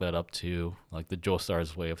just chalk that up to like the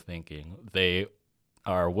Joestar's way of thinking. They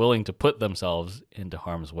are willing to put themselves into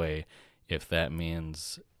harm's way if that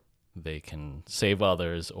means they can save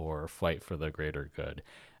others or fight for the greater good.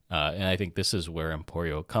 And I think this is where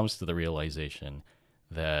Emporio comes to the realization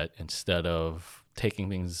that instead of taking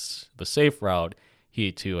things the safe route,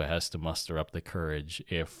 he too has to muster up the courage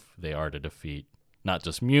if they are to defeat not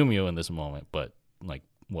just Mew Mew in this moment, but like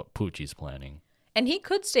what Poochie's planning. And he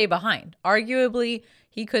could stay behind. Arguably,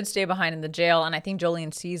 he could stay behind in the jail, and I think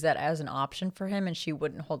Jolene sees that as an option for him, and she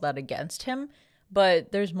wouldn't hold that against him.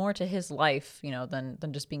 But there's more to his life, than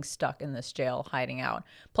just being stuck in this jail, hiding out.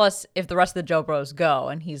 Plus, if the rest of the Joe Bros go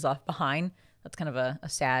and he's left behind, that's kind of a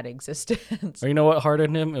sad existence. Or you know what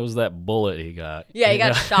hardened him? It was that bullet he got. Yeah, he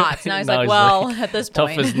got shots. Now he's like, at this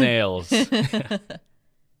point. Tough as nails.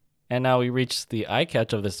 And now we reach the eye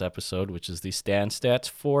catch of this episode, which is the stand stats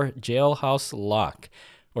for Jailhouse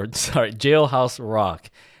Rock,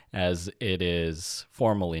 as it is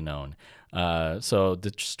formally known. So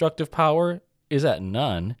destructive power is at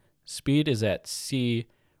none, speed is at C,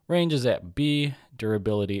 range is at B,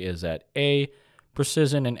 durability is at A,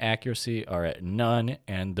 precision and accuracy are at none,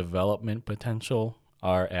 and development potential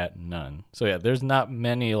are at none. So yeah, there's not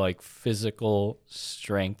many like physical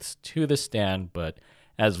strengths to the stand, but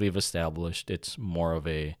as we've established, it's more of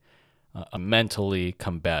a mentally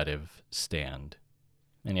combative stand.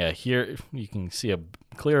 And yeah, here you can see a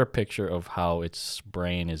clearer picture of how its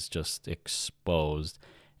brain is just exposed.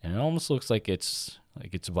 And it almost looks like its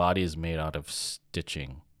body is made out of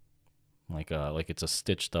stitching, like it's a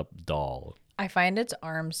stitched up doll. I find its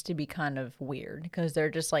arms to be kind of weird because they're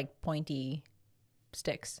just like pointy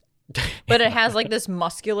sticks. but it has like this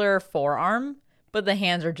muscular forearm, but the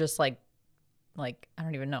hands are just like I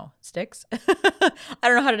don't even know, sticks. I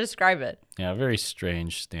don't know how to describe it. Yeah, very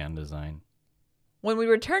strange stand design. When we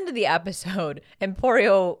return to the episode,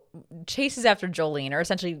 Emporio chases after Jolene, or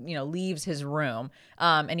essentially, leaves his room,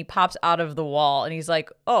 and he pops out of the wall, and he's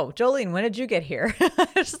like, "Oh, Jolene, when did you get here?"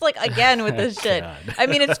 It's just like, again with this shit. God. I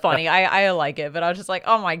mean, it's funny. I like it, but I was just like,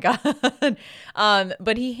 "Oh my god."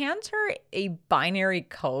 But he hands her a binary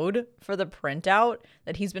code for the printout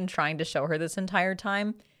that he's been trying to show her this entire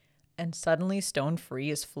time, and suddenly Stone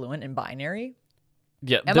Free is fluent in binary.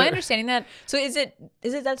 Yeah, Am I understanding that? So is it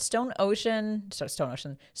that Stone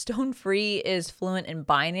Free is fluent in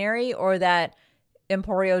binary, or that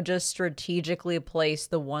Emporio just strategically placed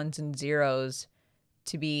the ones and zeros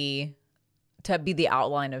to be the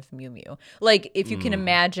outline of Mew Mew? Like, if you can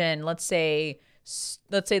imagine, let's say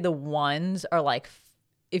the ones are like,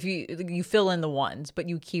 if you fill in the ones, but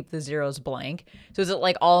you keep the zeros blank. So is it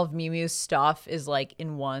like all of Mew Mew's stuff is like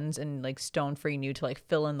in ones, and like Stone Free knew to like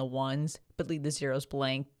fill in the ones, but leave the zeros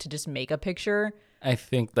blank to just make a picture? I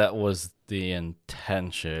think that was the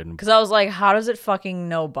intention. Because I was like, how does it fucking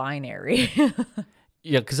know binary?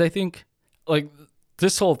 Yeah, because I think like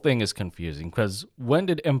this whole thing is confusing. Because when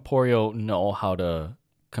did Emporio know how to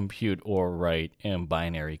compute or write in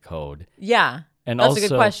binary code? Yeah, And that's also, a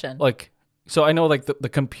good question. Like, so I know like the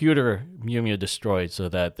computer Mew Mew destroyed so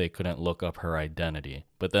that they couldn't look up her identity.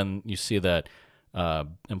 But then you see that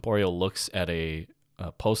Emporio looks at a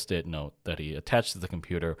post-it note that he attached to the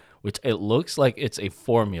computer, which it looks like it's a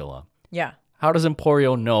formula. Yeah. How does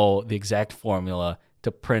Emporio know the exact formula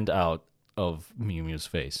to print out of Mew Mew's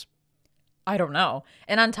face? I don't know.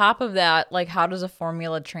 And on top of that, like, how does a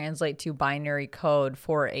formula translate to binary code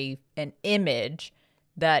for an image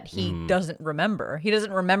that he doesn't remember? He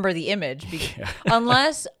doesn't remember the image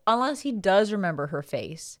unless he does remember her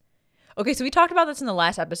face. Okay, so we talked about this in the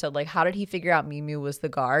last episode. Like, how did he figure out Mew Mew was the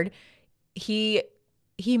guard? He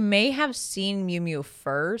may have seen Mew Mew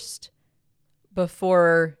first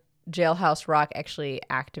before Jailhouse Rock actually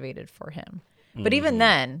activated for him. But even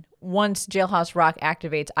then, once Jailhouse Rock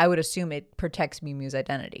activates, I would assume it protects Mew Mew's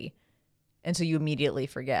identity. And so you immediately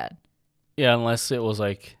forget. Yeah, unless it was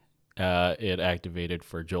like it activated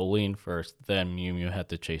for Jolene first, then Mew Mew had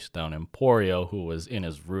to chase down Emporio, who was in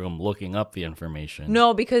his room looking up the information.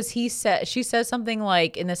 No, because she says something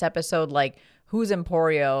like in this episode, like, who's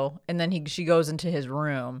Emporio? And then she goes into his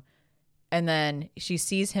room, and then she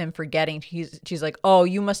sees him forgetting. She's like, oh,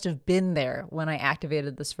 you must have been there when I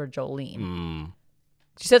activated this for Jolene.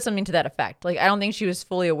 She said something to that effect. Like, I don't think she was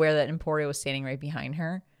fully aware that Emporio was standing right behind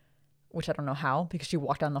her, which I don't know how, because she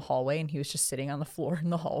walked down the hallway and he was just sitting on the floor in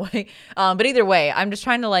the hallway. But either way, I'm just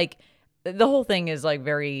trying to, like, the whole thing is like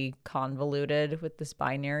very convoluted with this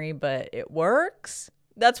binary, but it works.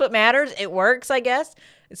 That's what matters. It works, I guess.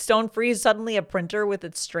 Stone Free is suddenly a printer with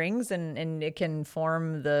its strings, and it can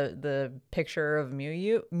form the picture of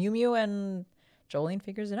Mew Mew, and Jolene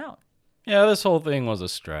figures it out. Yeah, this whole thing was a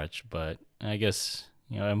stretch, but I guess,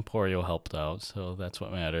 Emporio helped out, so that's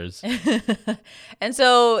what matters. And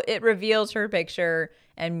so it reveals her picture,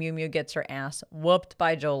 and Mew Mew gets her ass whooped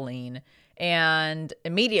by Jolene. And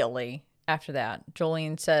immediately after that,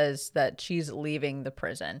 Jolene says that she's leaving the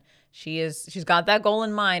prison. She's got that goal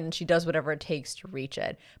in mind, and she does whatever it takes to reach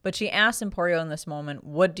it. But she asks Emporio in this moment,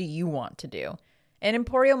 what do you want to do? And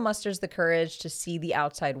Emporio musters the courage to see the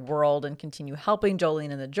outside world and continue helping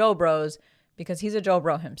Jolene and the Joe Bros, because he's a Joe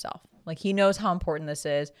Bro himself. Like, he knows how important this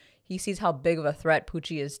is. He sees how big of a threat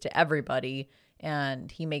Poochie is to everybody, and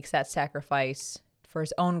he makes that sacrifice for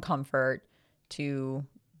his own comfort to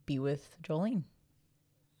be with Jolene.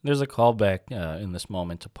 There's a callback in this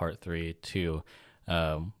moment to part 3 to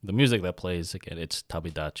the music that plays. Again, it's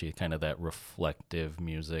Tabidachi, kind of that reflective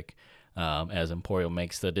music, as Emporio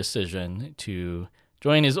makes the decision to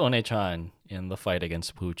join his One-chan in the fight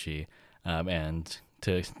against Poochie, and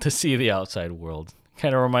to see the outside world.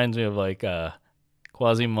 Kind of reminds me of like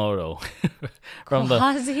Quasimodo from the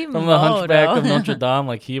Hunchback of Notre Dame.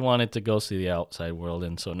 Like, he wanted to go see the outside world,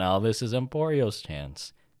 and so now this is Emporio's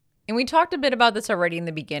chance. And we talked a bit about this already in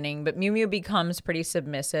the beginning, but Mew Mew becomes pretty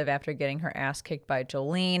submissive after getting her ass kicked by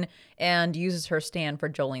Jolene, and uses her stand for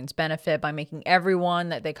Jolene's benefit by making everyone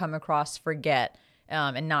that they come across forget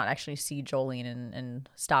and not actually see Jolene and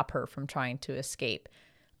stop her from trying to escape.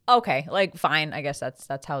 Okay, like fine. I guess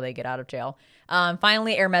that's how they get out of jail.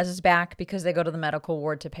 Finally, Hermes is back because they go to the medical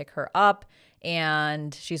ward to pick her up,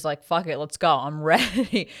 and she's like, "Fuck it, let's go. I'm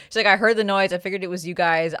ready." She's like, "I heard the noise. I figured it was you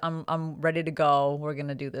guys. I'm ready to go. We're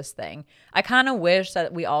gonna do this thing." I kind of wish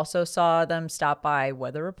that we also saw them stop by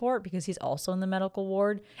Weather Report because he's also in the medical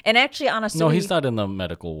ward. And actually, honestly, No, he's not in the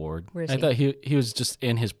medical ward. Where is I he? thought he was just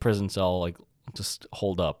in his prison cell, like just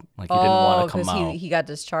holed up, like he didn't want to come out. he got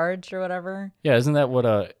discharged or whatever. Yeah, isn't that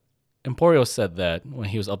what Emporio said that when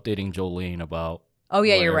he was updating Jolene about? Oh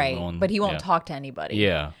yeah, where you're right. everyone- But he won't yeah. talk to anybody.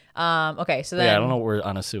 Yeah, Okay, so then yeah. I don't know where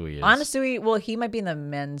Anasui is. Honestly, well, he might be in the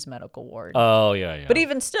men's medical ward. Oh yeah. But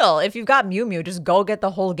even still, if you've got Mew Mew, just go get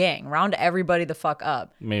the whole gang. Round everybody the fuck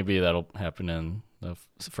up. Maybe that'll happen in the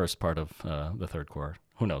first part of the third quarter.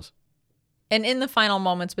 Who knows? And in the final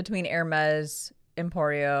moments between Hermes,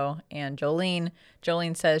 Emporio, and Jolene,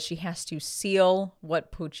 Jolene says she has to seal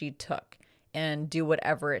what Poochie took and do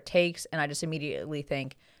whatever it takes. And I just immediately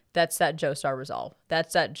think that's that Joestar resolve.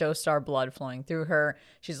 That's that Joestar blood flowing through her.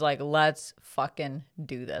 She's like, let's fucking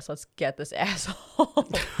do this. Let's get this asshole.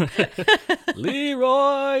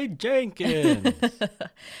 Leroy Jenkins.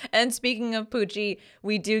 And speaking of Poochie,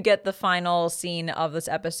 we do get the final scene of this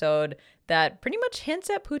episode that pretty much hints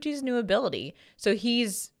at Poochie's new ability. So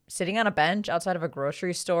he's sitting on a bench outside of a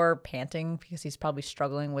grocery store, panting because he's probably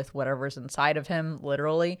struggling with whatever's inside of him,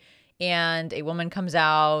 literally. And a woman comes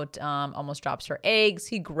out, almost drops her eggs.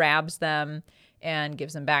 He grabs them and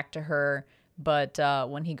gives them back to her. But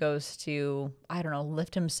when he goes to, I don't know,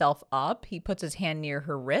 lift himself up, he puts his hand near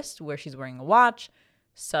her wrist where she's wearing a watch.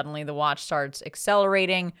 Suddenly the watch starts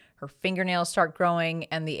accelerating, her fingernails start growing,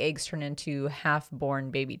 and the eggs turn into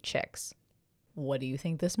half-born baby chicks. What do you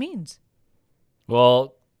think this means?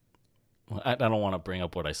 Well, I don't want to bring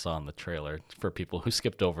up what I saw in the trailer for people who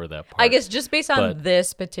skipped over that part. I guess just based on But-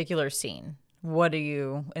 this particular scene, what do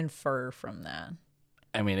you infer from that?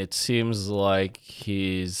 I mean, it seems like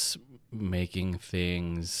he's making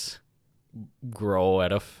things grow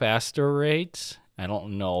at a faster rate. I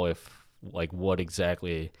don't know if, like, what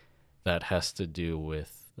exactly that has to do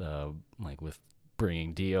with, with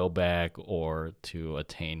bringing Dio back or to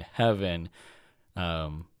attain heaven.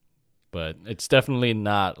 But it's definitely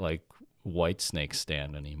not like Whitesnake's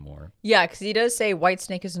stand anymore. Yeah, because he does say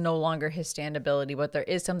Whitesnake is no longer his stand ability, but there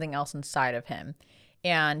is something else inside of him.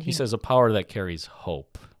 And He says a power that carries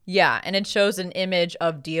hope. yeah, and it shows an image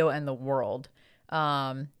of Dio and the world.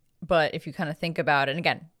 But if you kind of think about it, and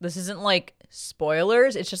again, this isn't like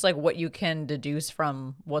spoilers, it's just like what you can deduce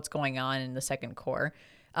from what's going on in the second core.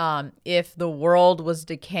 If the world was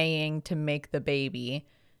decaying to make the baby,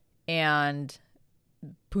 and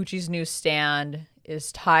Poochie's new stand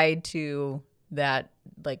is tied to that,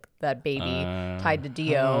 like that baby tied to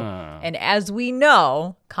Dio. And as we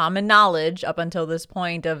know, common knowledge up until this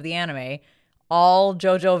point of the anime, all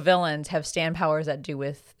JoJo villains have stand powers that deal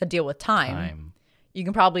with time. You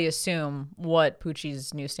can probably assume what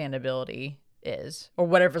Poochie's new stand ability is, or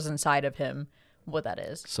whatever's inside of him, what that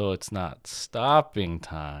is. So it's not stopping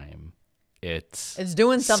time. It's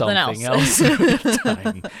doing something else. with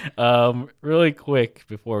time. Really quick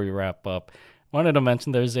before we wrap up, wanted to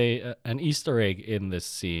mention there's an Easter egg in this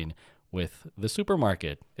scene with the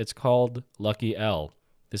supermarket. It's called Lucky L.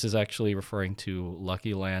 This is actually referring to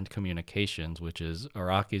Lucky Land Communications, which is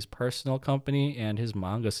Araki's personal company and his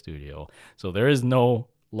manga studio. So there is no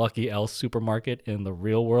Lucky L supermarket in the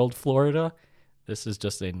real world Florida. This is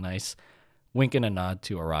just a nice wink and a nod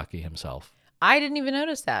to Araki himself. I didn't even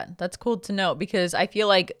notice that. That's cool to know because I feel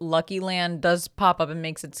like Lucky Land does pop up and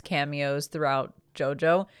makes its cameos throughout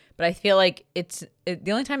JoJo, but I feel like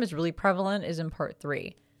the only time it's really prevalent is in part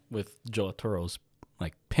 3. With Jotaro's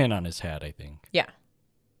like pin on his hat, I think. Yeah.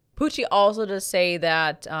 Poochie also does say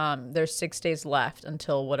that there's 6 days left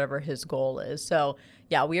until whatever his goal is. So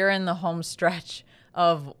yeah, we are in the home stretch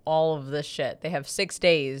of all of this shit. They have 6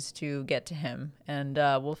 days to get to him, and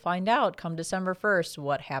we'll find out come December 1st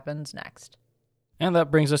what happens next. And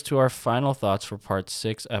that brings us to our final thoughts for part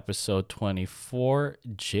 6, episode 24,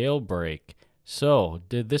 Jailbreak. So,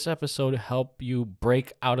 did this episode help you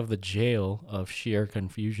break out of the jail of sheer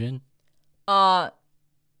confusion?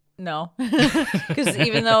 No. Because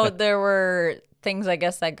even though there were things, I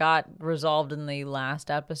guess, that got resolved in the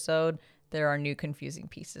last episode, there are new confusing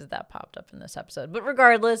pieces that popped up in this episode. But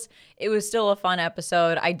regardless, it was still a fun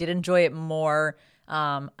episode. I did enjoy it more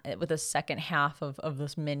with the second half of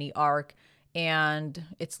this mini arc. And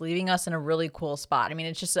it's leaving us in a really cool spot. I mean,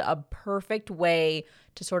 it's just a perfect way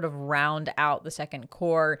to sort of round out the second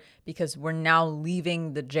core because we're now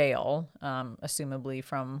leaving the jail, assumably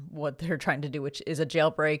from what they're trying to do, which is a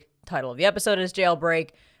jailbreak. Title of the episode is Jailbreak.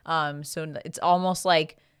 So it's almost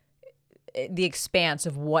like the expanse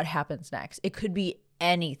of what happens next. It could be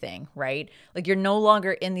anything, right? Like you're no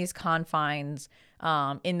longer in these confines,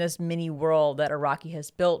 in this mini world that Araki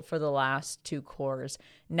has built for the last 2 cores.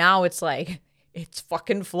 Now it's like, it's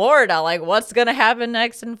fucking Florida. Like, what's gonna happen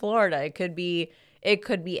next in Florida? It could be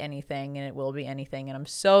anything, and it will be anything. And I'm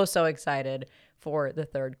so excited for the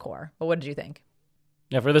 3rd core. But what did you think?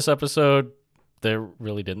 Yeah, for this episode, there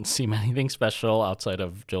really didn't seem anything special outside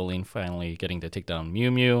of Jolene finally getting to take down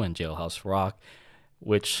Mew Mew and Jailhouse Rock,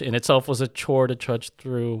 which in itself was a chore to trudge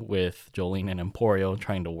through, with Jolene and Emporio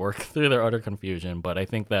trying to work through their utter confusion. But I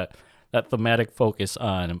think that thematic focus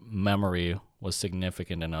on memory was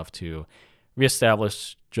significant enough to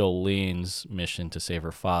reestablish Jolene's mission to save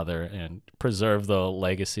her father and preserve the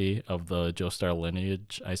legacy of the Joestar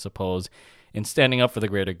lineage, I suppose, in standing up for the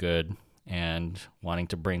greater good and wanting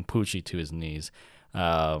to bring Pucci to his knees.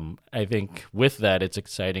 I think with that, it's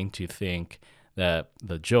exciting to think that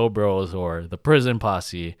the Joe Bros, or the prison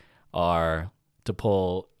posse, are, to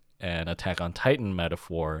pull an Attack on Titan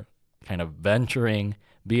metaphor, kind of venturing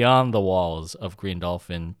beyond the walls of Green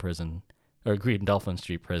Dolphin Prison, or Green Dolphin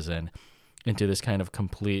Street Prison, into this kind of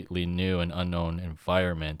completely new and unknown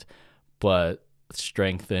environment, but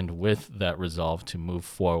strengthened with that resolve to move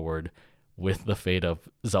forward with the fate of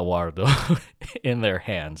Zawardo in their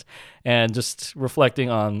hands. And just reflecting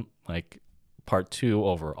on like part 2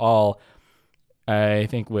 overall, I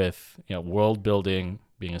think with world building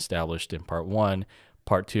being established in part 1,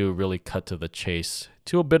 part 2 really cut to the chase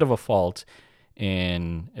to a bit of a fault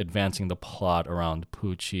in advancing the plot around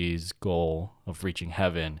Pucci's goal of reaching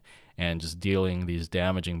heaven, and just dealing these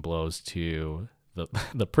damaging blows to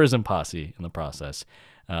the prison posse in the process.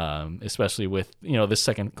 Especially with, this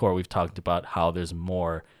 2nd core, we've talked about how there's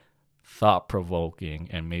more thought-provoking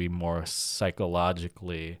and maybe more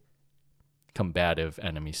psychologically combative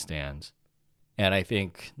enemy stands. And I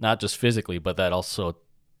think not just physically, but that also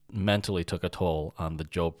mentally took a toll on the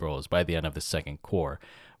Joe Bros by the end of the 2nd core.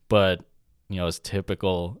 But, as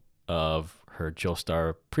typical of her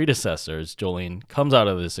Joestar predecessors, Jolene comes out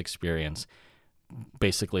of this experience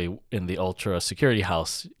basically in the Ultra Security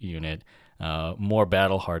House unit, more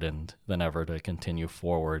battle-hardened than ever to continue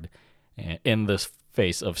forward in this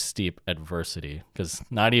face of steep adversity. Because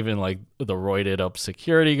not even like the roided-up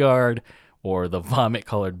security guard or the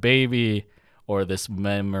vomit-colored baby or this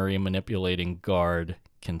memory-manipulating guard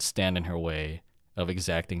can stand in her way of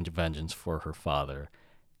exacting vengeance for her father.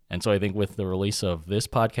 And so I think with the release of this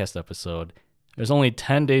podcast episode, there's only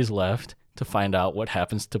 10 days left to find out what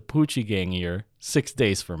happens to Pucci Gangier 6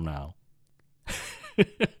 days from now.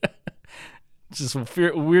 Just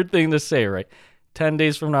a weird thing to say, right? 10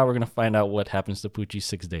 days from now, we're going to find out what happens to Pucci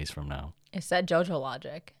 6 days from now. Is that JoJo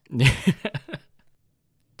logic?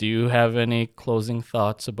 Do you have any closing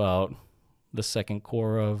thoughts about the 2nd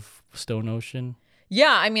core of Stone Ocean?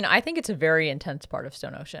 Yeah, I mean, I think it's a very intense part of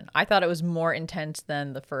Stone Ocean. I thought it was more intense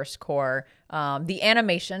than the 1st core. The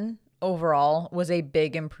animation overall was a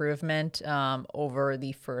big improvement over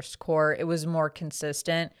the 1st core. It was more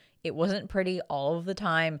consistent. It wasn't pretty all of the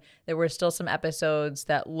time. There were still some episodes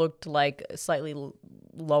that looked like slightly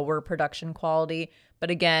lower production quality. But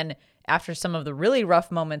again, after some of the really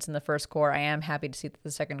rough moments in the 1st core, I am happy to see that the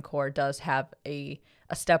 2nd core does have a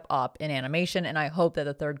step up in animation. And I hope that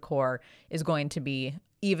the 3rd core is going to be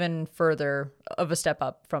even further of a step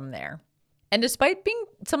up from there. And despite being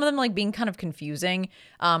some of them like being kind of confusing,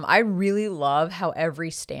 I really love how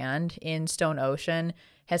every stand in Stone Ocean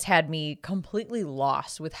has had me completely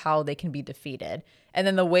lost with how they can be defeated. And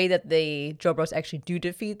then the way that the Joe Bros actually do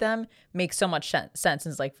defeat them makes so much sense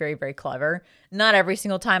and is like very, very clever. Not every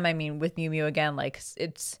single time. I mean, with Mew Mew again, like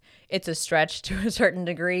it's a stretch to a certain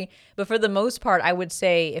degree. But for the most part, I would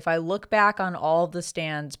say if I look back on all the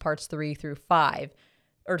stands, parts 3 through 5,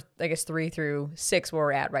 or I guess 3 through 6 where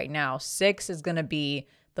we're at right now, 6 is going to be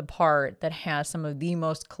the part that has some of the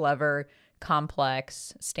most clever,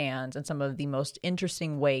 complex stands and some of the most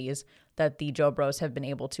interesting ways that the Joe Bros have been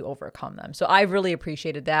able to overcome them. So I've really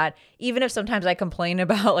appreciated that. Even if sometimes I complain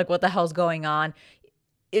about like what the hell's going on,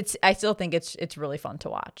 I still think it's really fun to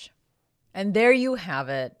watch. And there you have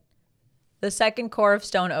it. The 2nd core of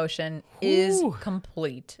Stone Ocean is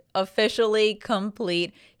complete, officially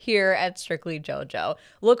complete here at Strictly JoJo.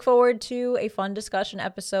 Look forward to a fun discussion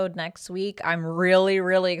episode next week. I'm really,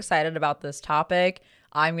 really excited about this topic.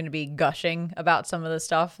 I'm going to be gushing about some of the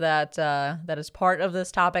stuff that is part of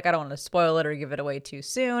this topic. I don't want to spoil it or give it away too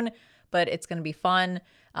soon, but it's going to be fun.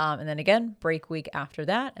 And then again, break week after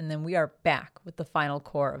that. And then we are back with the final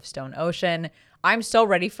core of Stone Ocean. I'm so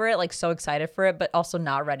ready for it, like so excited for it, but also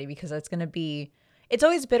not ready because it's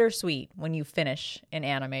always bittersweet when you finish an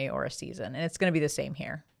anime or a season. And it's going to be the same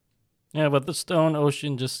here. Yeah, but the Stone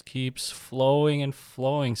Ocean just keeps flowing and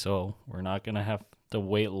flowing, so we're not going to have to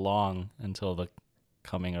wait long until the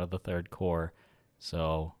coming of the third core.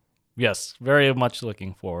 So, yes, very much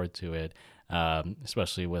looking forward to it,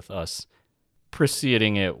 especially with us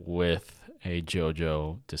preceding it with a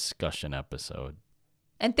JoJo discussion episode.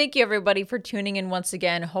 And thank you, everybody, for tuning in once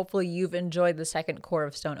again. Hopefully, you've enjoyed the second core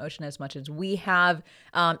of Stone Ocean as much as we have.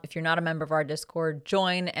 If you're not a member of our Discord,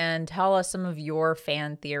 join and tell us some of your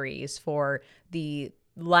fan theories for the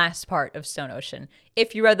last part of Stone Ocean.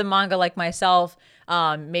 If you read the manga like myself,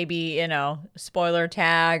 maybe, spoiler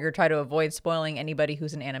tag or try to avoid spoiling anybody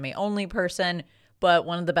who's an anime-only person. But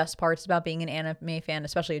one of the best parts about being an anime fan,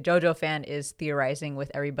 especially a JoJo fan, is theorizing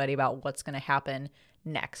with everybody about what's going to happen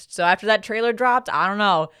next. So after that trailer dropped, I don't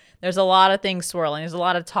know. There's a lot of things swirling. There's a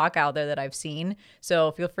lot of talk out there that I've seen.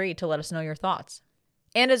 So feel free to let us know your thoughts.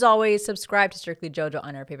 And as always, subscribe to Strictly JoJo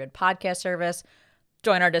on our favorite podcast service.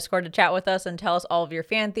 Join our Discord to chat with us and tell us all of your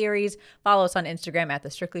fan theories. Follow us on Instagram at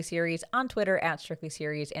The Strictly Series, on Twitter at Strictly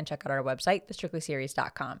Series, and check out our website,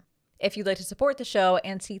 thestrictlyseries.com. If you'd like to support the show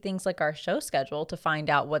and see things like our show schedule to find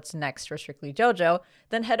out what's next for Strictly JoJo,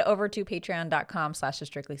 then head over to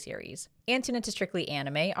patreon.com/thestrictlyseries. And tune into Strictly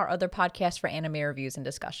Anime, our other podcast for anime reviews and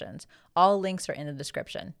discussions. All links are in the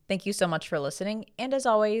description. Thank you so much for listening, and as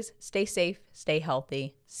always, stay safe, stay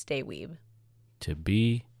healthy, stay weeb. To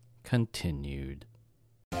be continued.